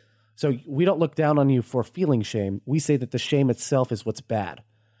feeling. So we don't look down on you for feeling shame. We say that the shame itself is what's bad.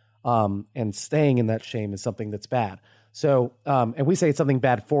 And staying in that shame is something that's bad. So, and we say it's something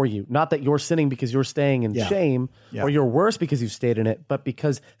bad for you, not that you're sinning because you're staying in shame or you're worse because you've stayed in it, but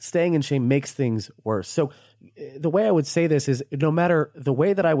because staying in shame makes things worse. So the way I would say this is no matter the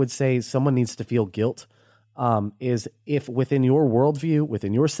way that I would say someone needs to feel guilt is if within your worldview,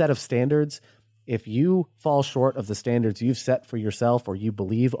 within your set of standards, if you fall short of the standards you've set for yourself or you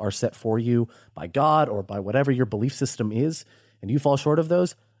believe are set for you by God or by whatever your belief system is, and you fall short of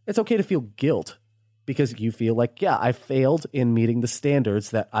those, it's okay to feel guilt. Because you feel like, yeah, I failed in meeting the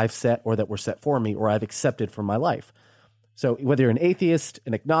standards that I've set or that were set for me or I've accepted for my life. So whether you're an atheist,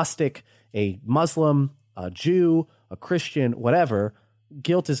 an agnostic, a Muslim, a Jew, a Christian, whatever,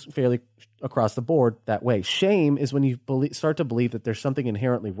 guilt is fairly across the board that way. Shame is when you start to believe that there's something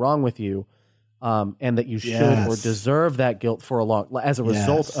inherently wrong with you and that you should or deserve that guilt as a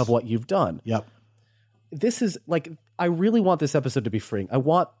result of what you've done. Yep. This is like, I really want this episode to be freeing. I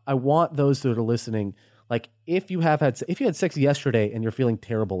want those that are listening, like if you had sex yesterday and you're feeling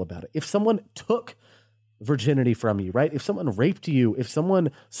terrible about it, if someone took virginity from you, right? If someone raped you, if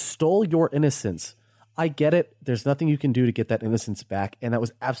someone stole your innocence, I get it. There's nothing you can do to get that innocence back. And that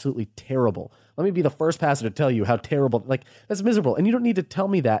was absolutely terrible. Let me be the first pastor to tell you how terrible, like that's miserable. And you don't need to tell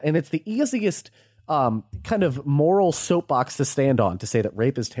me that. And it's the easiest kind of moral soapbox to stand on to say that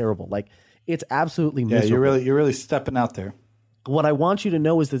rape is terrible. Like, it's absolutely miserable. Yeah, you're really stepping out there. What I want you to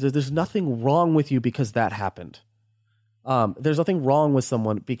know is that there's nothing wrong with you because that happened. There's nothing wrong with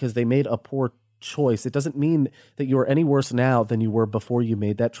someone because they made a poor choice. It doesn't mean that you're any worse now than you were before you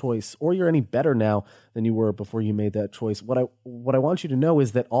made that choice, or you're any better now than you were before you made that choice. What I want you to know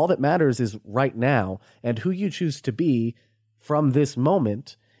is that all that matters is right now, and who you choose to be from this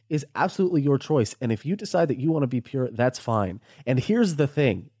moment is absolutely your choice. And if you decide that you want to be pure, that's fine. And here's the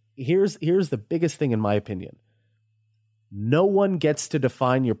thing. Here's the biggest thing in my opinion. No one gets to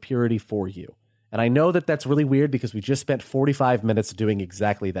define your purity for you. And I know that that's really weird because we just spent 45 minutes doing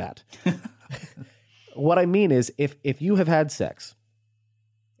exactly that. What I mean is if you have had sex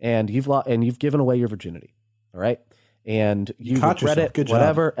and you've given away your virginity, all right? And you regret it,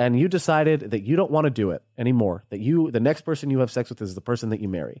 whatever, and you decided that you don't want to do it anymore, that the next person you have sex with is the person that you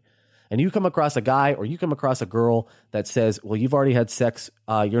marry. And you come across a guy or you come across a girl that says, well, you've already had sex.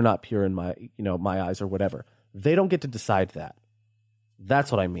 You're not pure in my eyes or whatever. They don't get to decide that.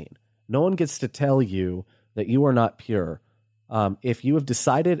 That's what I mean. No one gets to tell you that you are not pure if you have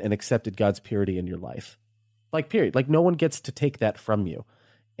decided and accepted God's purity in your life. Like, period. Like, no one gets to take that from you.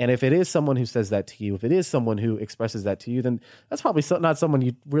 And if it is someone who says that to you, if it is someone who expresses that to you, then that's probably not someone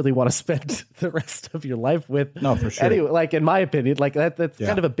you really want to spend the rest of your life with. No, for sure. Anyway, like in my opinion, like that's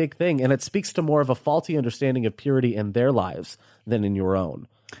kind of a big thing. And it speaks to more of a faulty understanding of purity in their lives than in your own.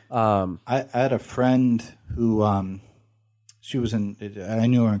 I had a friend who, I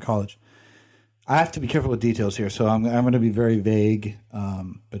knew her in college. I have to be careful with details here, so I'm going to be very vague.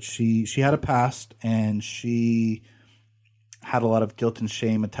 But she had a past, and she had a lot of guilt and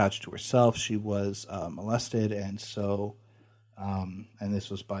shame attached to herself. She was molested, and so, and this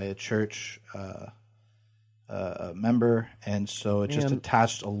was by a church member, and so it just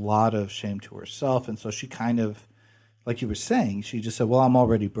attached a lot of shame to herself. And so she kind of, like you were saying, she just said, "Well, I'm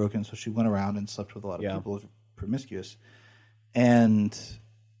already broken." So she went around and slept with a lot of people, promiscuous, and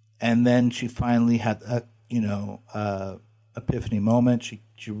then she finally had a epiphany moment.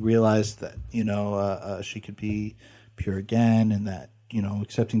 She realized that she could be pure again, and that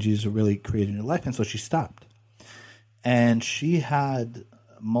accepting Jesus really created her life, and so she stopped. And she had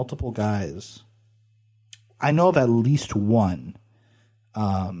multiple guys. I know of at least one.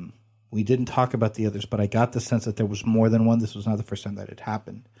 We didn't talk about the others, but I got the sense that there was more than one. This was not the first time that it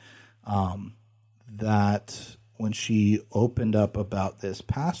happened. That when she opened up about this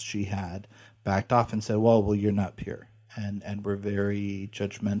past she had, backed off and said, well, you're not pure. And we're very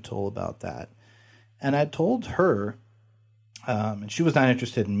judgmental about that. And I told her, and she was not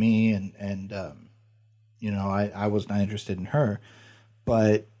interested in me, and I was not interested in her.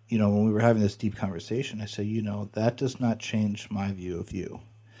 But, when we were having this deep conversation, I said, that does not change my view of you.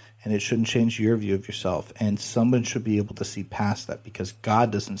 And it shouldn't change your view of yourself. And someone should be able to see past that, because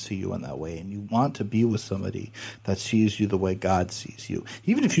God doesn't see you in that way. And you want to be with somebody that sees you the way God sees you.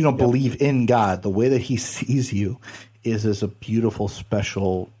 Even if you don't believe in God, the way that he sees you is as a beautiful,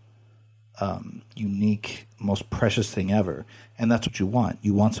 special, unique, most precious thing ever. And that's what you want.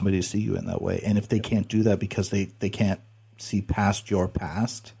 You want somebody to see you in that way. And if they can't do that because they can't see past your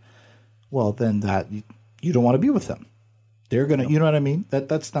past, well, then that you don't want to be with them. They're going to, you know what I mean?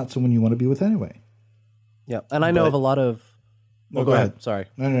 That's not someone you want to be with anyway. Yeah. And I know of a lot of, go ahead. Sorry.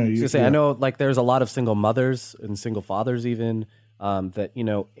 No. I was going to say, I know there's a lot of single mothers and single fathers even, that,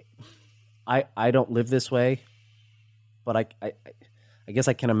 I don't live this way. but I guess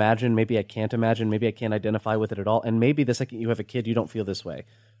I can imagine. Maybe I can't imagine. Maybe I can't identify with it at all. And maybe the second you have a kid, you don't feel this way.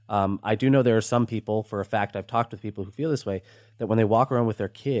 I do know there are some people, for a fact, I've talked with people who feel this way, that when they walk around with their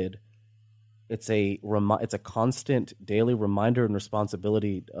kid, it's a constant daily reminder and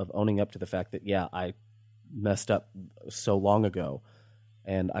responsibility of owning up to the fact that, yeah, I messed up so long ago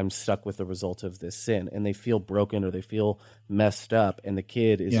and I'm stuck with the result of this sin. And they feel broken or they feel messed up, and the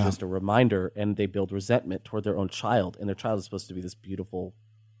kid is just a reminder, and they build resentment toward their own child, and their child is supposed to be this beautiful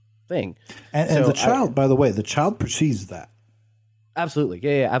thing. And the child, by the way, the child perceives that. Absolutely.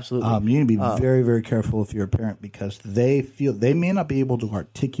 Yeah, absolutely. You need to be very, very careful if you're a parent, because they may not be able to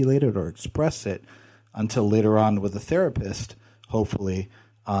articulate it or express it until later on with a therapist, hopefully.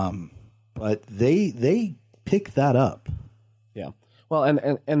 But they pick that up. Yeah. Well,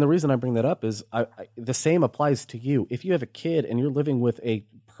 and the reason I bring that up is the same applies to you. If you have a kid and you're living with a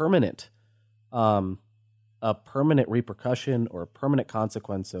permanent repercussion or a permanent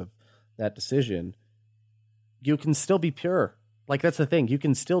consequence of that decision, you can still be pure. Like, that's the thing. You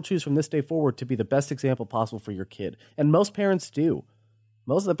can still choose from this day forward to be the best example possible for your kid. And most parents do.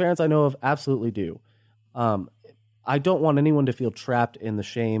 Most of the parents I know of absolutely do. I don't want anyone to feel trapped in the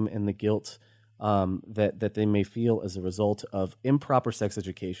shame and the guilt that they may feel as a result of improper sex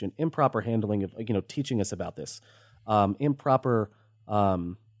education, improper handling of, teaching us about this, improper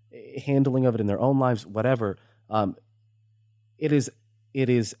handling of it in their own lives, whatever. It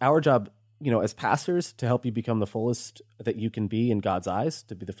is our job, as pastors, to help you become the fullest that you can be in God's eyes,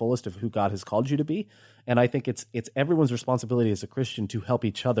 to be the fullest of who God has called you to be. And I think it's everyone's responsibility as a Christian to help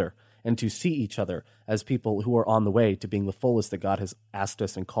each other and to see each other as people who are on the way to being the fullest that God has asked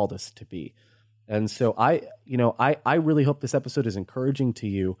us and called us to be. And so I really hope this episode is encouraging to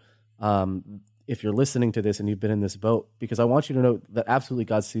you, if you're listening to this and you've been in this boat, because I want you to know that absolutely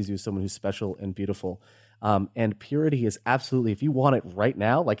God sees you as someone who's special and beautiful. And purity is absolutely, if you want it right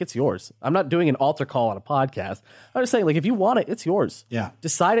now, like, it's yours. I'm not doing an altar call on a podcast. I'm just saying, like, if you want it, it's yours. Yeah.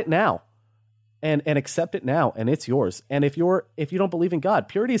 Decide it now and accept it now, and it's yours. And if you don't believe in God,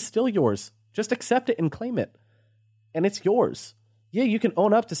 purity is still yours. Just accept it and claim it. And it's yours. Yeah, you can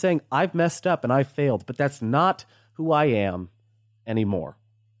own up to saying, I've messed up and I've failed, but that's not who I am anymore.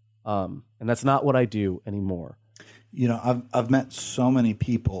 And that's not what I do anymore. I've met so many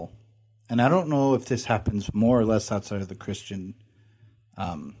people, and I don't know if this happens more or less outside of the Christian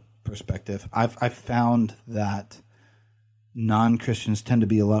perspective. I've found that non-Christians tend to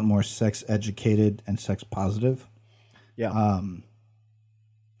be a lot more sex educated and sex positive. Yeah.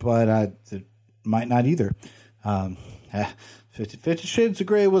 But it might not either. 50 Shades of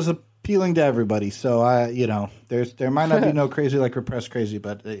Grey was appealing to everybody. So there might not be no crazy like repressed crazy,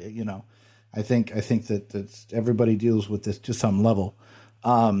 but I think that everybody deals with this to some level.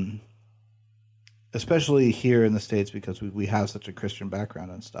 Especially here in the States, because we have such a Christian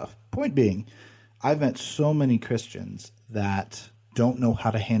background and stuff. Point being, I've met so many Christians that don't know how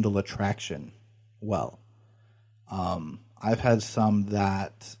to handle attraction well. I've had some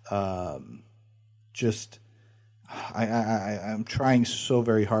that I'm trying so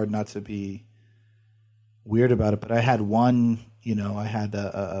very hard not to be weird about it, but I had one, I had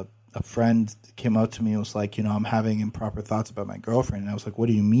a friend that came up to me and was like, I'm having improper thoughts about my girlfriend. And I was like, what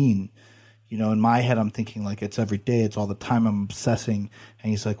do you mean? In my head, I'm thinking like it's every day, it's all the time, I'm obsessing. And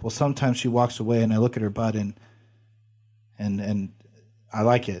he's like, well, sometimes she walks away and I look at her butt and I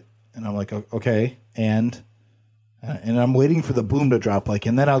like it. And I'm like, okay. And I'm waiting for the boom to drop,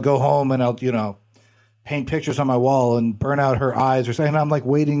 and then I'll go home and I'll, paint pictures on my wall and burn out her eyes or something. I'm like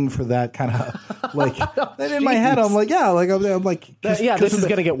waiting for that kind of then in my head, I'm like, yeah, I'm like, this is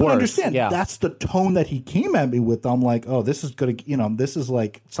going to get worse. Understand, that's the tone that he came at me with. I'm like, oh, this is going to, this is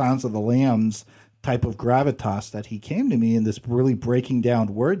like Silence of the Lambs type of gravitas that he came to me in this really breaking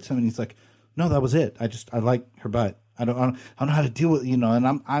down words. And he's like, no, that was it. I like her butt. I don't know how to deal with,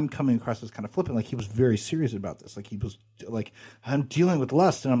 and I'm coming across as kind of flippant. Like, he was very serious about this. Like, he was like, I'm dealing with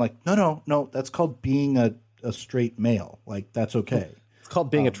lust. And I'm like, no, that's called being a straight male. Like, that's okay. It's called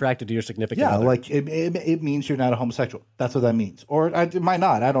being attracted to your significant other. Like, it means you're not a homosexual. That's what that means. Or it might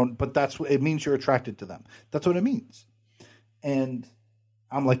not. I don't, but that's what it means. You're attracted to them. That's what it means. And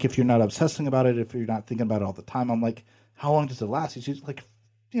I'm like, if you're not obsessing about it, if you're not thinking about it all the time, I'm like, how long does it last? He's like,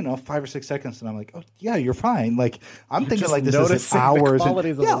 5 or 6 seconds, and I'm like, oh yeah, you're fine. Like, I'm thinking like this is hours. But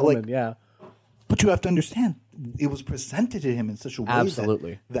you have to understand, it was presented to him in such a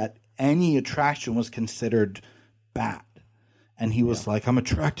way that any attraction was considered bad, and he was like, I'm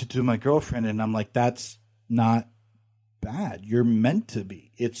attracted to my girlfriend, and I'm like, that's not bad. You're meant to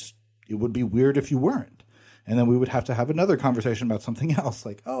be. It would be weird if you weren't. And then we would have to have another conversation about something else,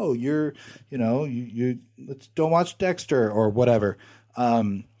 like, oh, you let's don't watch Dexter or whatever.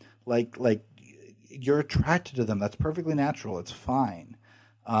 Like you're attracted to them. That's perfectly natural. It's fine.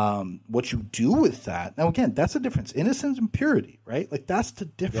 What you do with that, now again, that's the difference. Innocence and purity, right? Like that's the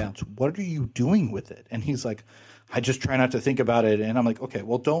difference. Yeah. What are you doing with it? And he's like, I just try not to think about it. And I'm like, okay,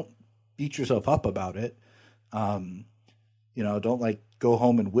 well, don't beat yourself up about it. Don't like go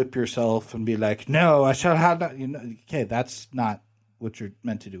home and whip yourself and be like, no, I shall have not, okay, that's not what you're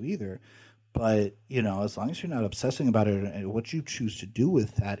meant to do either. But, as long as you're not obsessing about it, and what you choose to do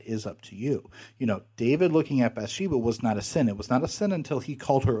with that is up to you. David looking at Bathsheba was not a sin. It was not a sin until he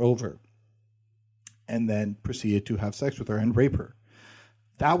called her over and then proceeded to have sex with her and rape her.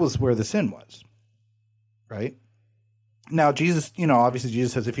 That was where the sin was, right? Now, Jesus, obviously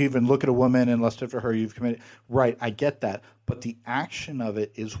Jesus says, if you even look at a woman and lust after her, you've committed. Right, I get that. But the action of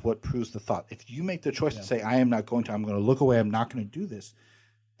it is what proves the thought. If you make the choice to say, I'm going to look away, I'm not going to do this,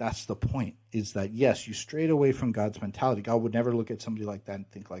 that's the point, is that, yes, you strayed away from God's mentality. God would never look at somebody like that and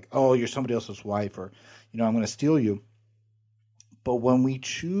think like, oh, you're somebody else's wife, or, I'm going to steal you. But when we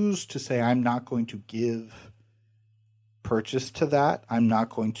choose to say, I'm not going to give purchase to that, I'm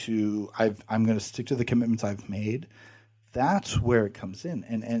going to stick to the commitments I've made, that's where it comes in.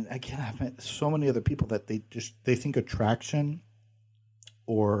 And again, I've met so many other people that they think attraction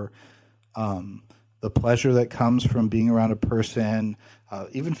or the pleasure that comes from being around a person,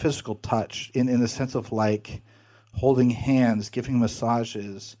 even physical touch, in the sense of like holding hands, giving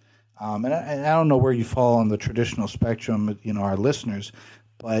massages. And I don't know where you fall on the traditional spectrum, our listeners,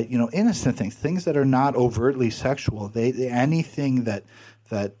 but, innocent things that are not overtly sexual, they anything that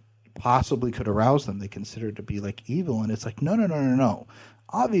possibly could arouse them, they consider to be like evil. And it's like, no.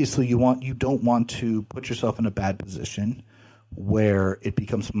 Obviously, you don't want to put yourself in a bad position where it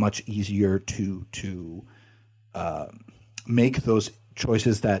becomes much easier to make those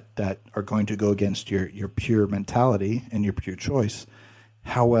choices that are going to go against your pure mentality and your pure choice.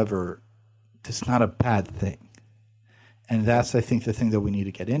 However, it's not a bad thing. And that's, I think, the thing that we need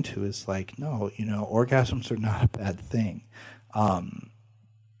to get into is like, no, orgasms are not a bad thing.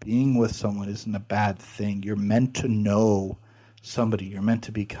 Being with someone isn't a bad thing. You're meant to know somebody. You're meant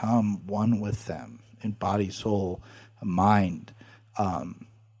to become one with them in body, soul, mind.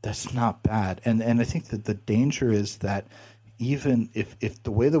 That's not bad. And I think that the danger is that even if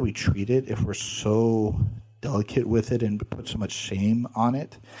the way that we treat it, if we're so delicate with it and put so much shame on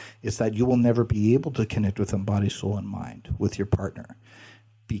it, is that you will never be able to connect with them body, soul, and mind with your partner,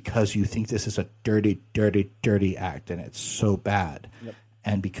 because you think this is a dirty, dirty, dirty act and it's so bad. Yep.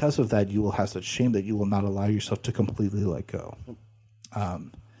 And because of that, you will have such shame that you will not allow yourself to completely let go.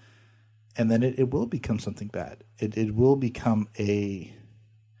 And then it will become something bad. It will become a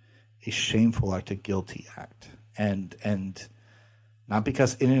shameful act, a guilty act. And not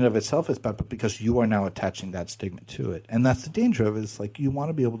because in and of itself it's bad, but because you are now attaching that stigma to it. And that's the danger of it. It's like, you want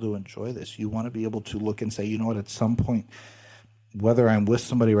to be able to enjoy this. You want to be able to look and say, you know what, at some point, whether I'm with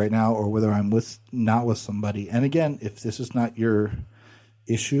somebody right now or whether I'm not with somebody. And again, if this is not your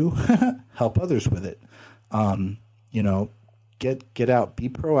issue, help others with it. Get out, be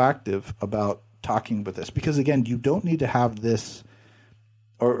proactive about talking about this, because again, you don't need to have this,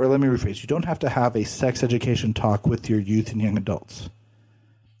 or let me rephrase, you don't have to have a sex education talk with your youth and young adults.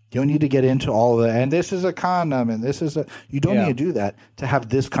 You don't need to get into all of that, and this is a condom, and this is you don't need to do that to have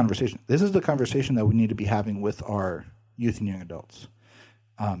this conversation. This is the conversation that we need to be having with our youth and young adults,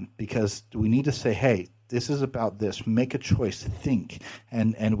 because we need to say, hey, this is about this. Make a choice. Think.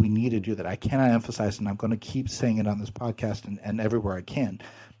 And we need to do that. I cannot emphasize, and I'm going to keep saying it on this podcast and everywhere I can.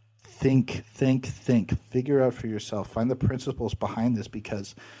 Think. Figure out for yourself. Find the principles behind this,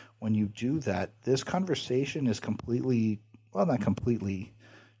 because when you do that, this conversation is completely, well, not completely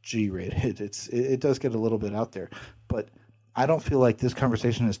G-rated. It does get a little bit out there. But I don't feel like this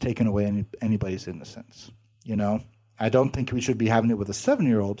conversation has taken away anybody's innocence. I don't think we should be having it with a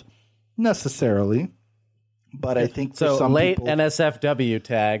 7-year-old necessarily. But I think for some late people, NSFW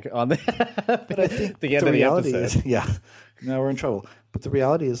tag on the but I think the end of the reality episode. Now we're in trouble. But the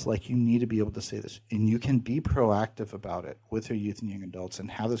reality is, like, you need to be able to say this, and you can be proactive about it with your youth and young adults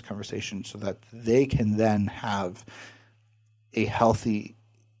and have this conversation so that they can then have a healthy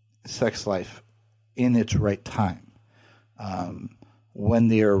sex life in its right time, when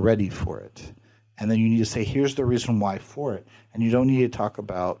they are ready for it. And then you need to say, here's the reason why for it. And you don't need to talk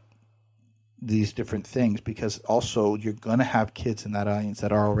about these different things, because also you're going to have kids in that audience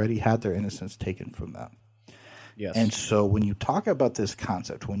that are already had their innocence taken from them. Yes. And so when you talk about this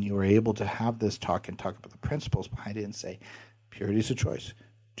concept, when you are able to have this talk and talk about the principles behind it and say, purity is a choice,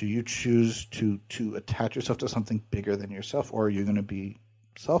 Do you choose to attach yourself to something bigger than yourself, or are you going to be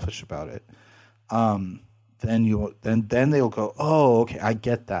selfish about it? Then they'll go, oh, okay, I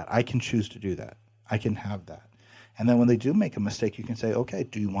get that. I can choose to do that. I can have that. And then when they do make a mistake, you can say, okay,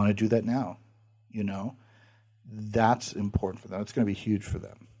 do you want to do that now? You know, that's important for them. It's going to be huge for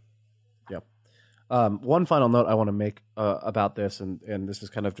them. Yep. One final note I want to make about this, and this is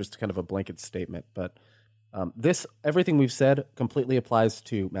kind of a blanket statement, but everything we've said completely applies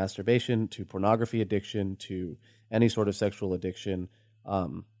to masturbation, to pornography addiction, to any sort of sexual addiction.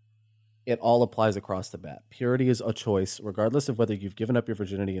 It all applies across the bat. Purity is a choice, regardless of whether you've given up your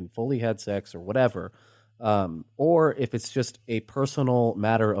virginity and fully had sex or whatever, or if it's just a personal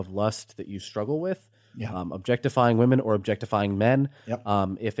matter of lust that you struggle with, objectifying women or objectifying men. Yep.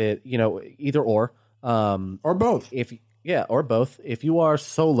 If it, either or both. Or both. If you are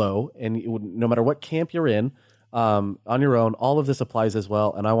solo and no matter what camp you're in, on your own, all of this applies as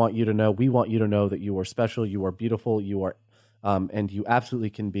well. And we want you to know that you are special, you are beautiful, you are, and you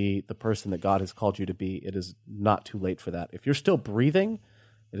absolutely can be the person that God has called you to be. It is not too late for that. If you're still breathing,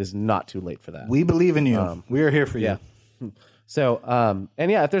 it is not too late for that. We believe in you. We are here for you. Yeah. So,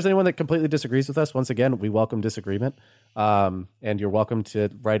 if there's anyone that completely disagrees with us, once again, we welcome disagreement. And you're welcome to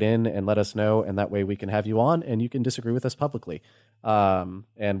write in and let us know, and that way we can have you on and you can disagree with us publicly.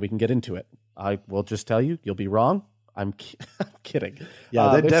 And we can get into it. I will just tell you, you'll be wrong. I'm kidding.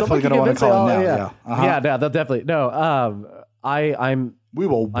 Yeah, they're definitely going to want to call in now. Yeah, Uh-huh. Yeah, they'll definitely. No, we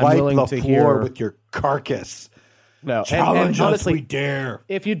will wipe the floor with your carcass. No, challenge and honestly, us, we dare.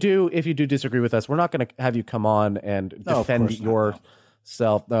 If you do disagree with us, we're not going to have you come on and defend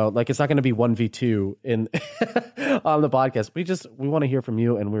yourself. No, like it's not going to be 1v2 in on the podcast. We want to hear from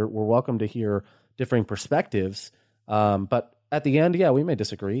you, and we're welcome to hear differing perspectives. But at the end, we may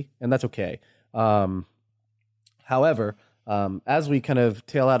disagree, and that's okay. However, as we kind of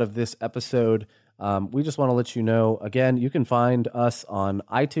tail out of this episode, we just want to let you know, again, you can find us on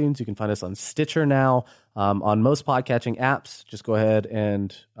iTunes. You can find us on Stitcher now, on most podcatching apps. Just go ahead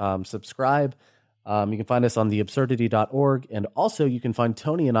and subscribe. You can find us on theabsurdity.org. And also you can find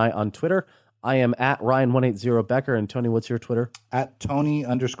Tony and I on Twitter. I am at Ryan180Becker. And Tony, what's your Twitter? At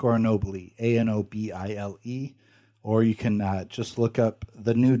Tony_Nobile, ANOBILE. Or you can just look up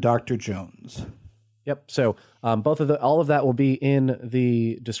the new Dr. Jones. Yep. So all of that will be in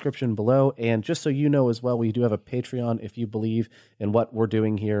the description below. And just so you know as well, we do have a Patreon. If you believe in what we're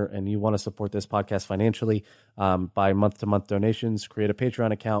doing here and you want to support this podcast financially by month-to-month donations, create a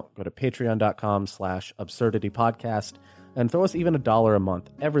Patreon account. Go to patreon.com/absurditypodcast and throw us even $1 a month.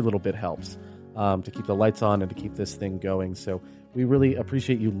 Every little bit helps to keep the lights on and to keep this thing going. So we really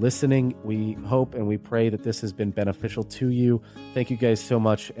appreciate you listening. We hope and we pray that this has been beneficial to you. Thank you guys so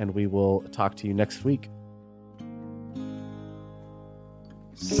much, and we will talk to you next week.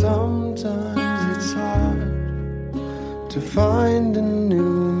 Sometimes it's hard to find a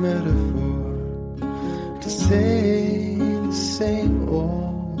new metaphor to say the same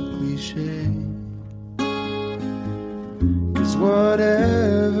old cliche. 'Cause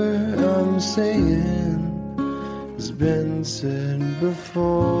whatever I'm saying has been said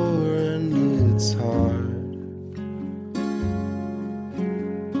before, and it's hard.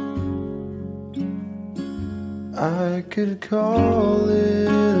 I could call it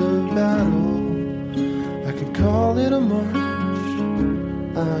a battle, I could call it a march,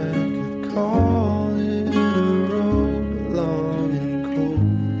 I could call it a road long and cold.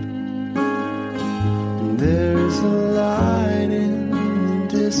 And there's a light in the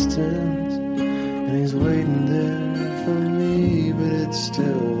distance, and he's waiting there for me, but it's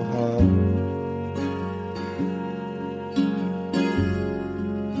still hard.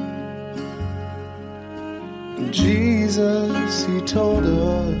 Jesus, he told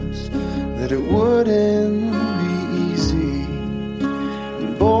us that it wouldn't be easy,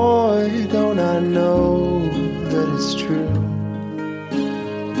 and boy, don't I know that it's true.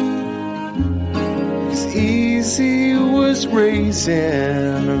 'Cause easy was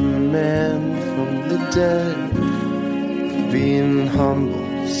raising a man from the dead. Being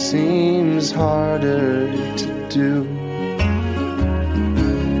humble seems harder to do,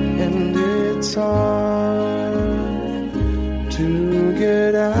 and it's hard to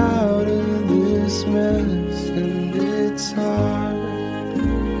get out of this mess, and it's hard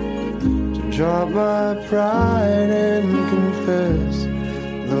to drop my pride and confess,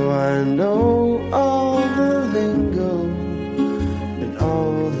 though I know all the lingo and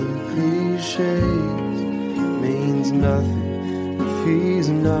all the cliches means nothing if he's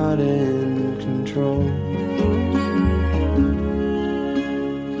not in control.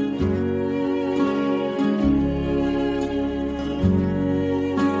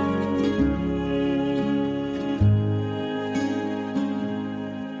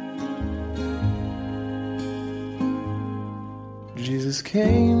 Jesus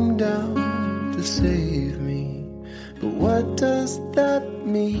came down to save me. But what does that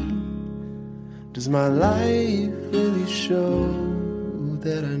mean? Does my life really show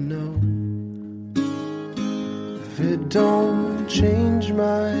that I know? If it don't change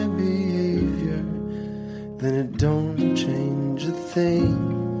my behavior, then it don't change a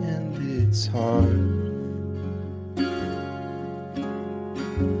thing, and it's hard.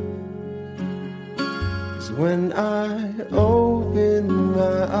 'Cause when I open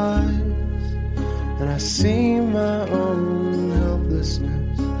my eyes and I see my own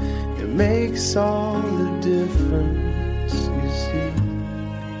helplessness, it makes all the difference, you see.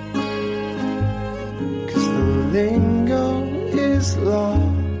 'Cause the lingo is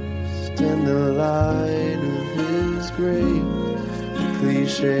lost in the light of His grace. The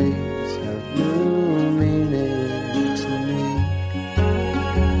cliches have new meaning to me,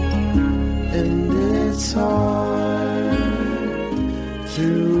 and it's hard to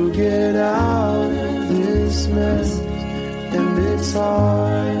get out of this mess, and it's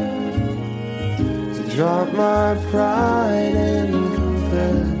hard to drop my pride and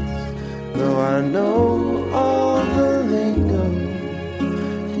confess. Though I know all the lingo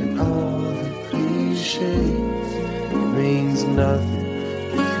and all the cliches, it means nothing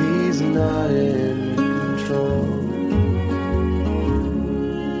if He's not in control.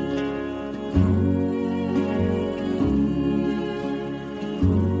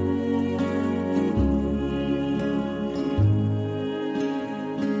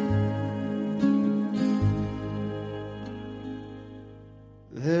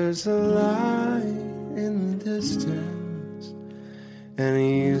 There's a light in the distance, and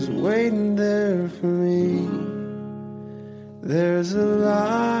He's waiting there for me. There's a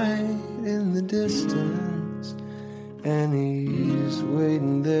light in the distance, and He's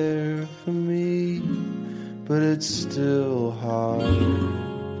waiting there for me, but it's still hard.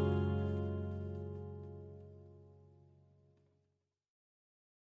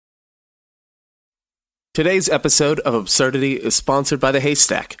 Today's episode of Absurdity is sponsored by The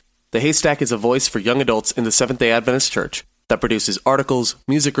Haystack. The Haystack is a voice for young adults in the Seventh-day Adventist Church that produces articles,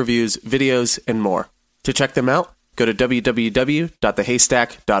 music reviews, videos, and more. To check them out, go to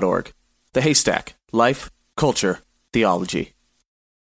www.thehaystack.org. The Haystack. Life, Culture, Theology.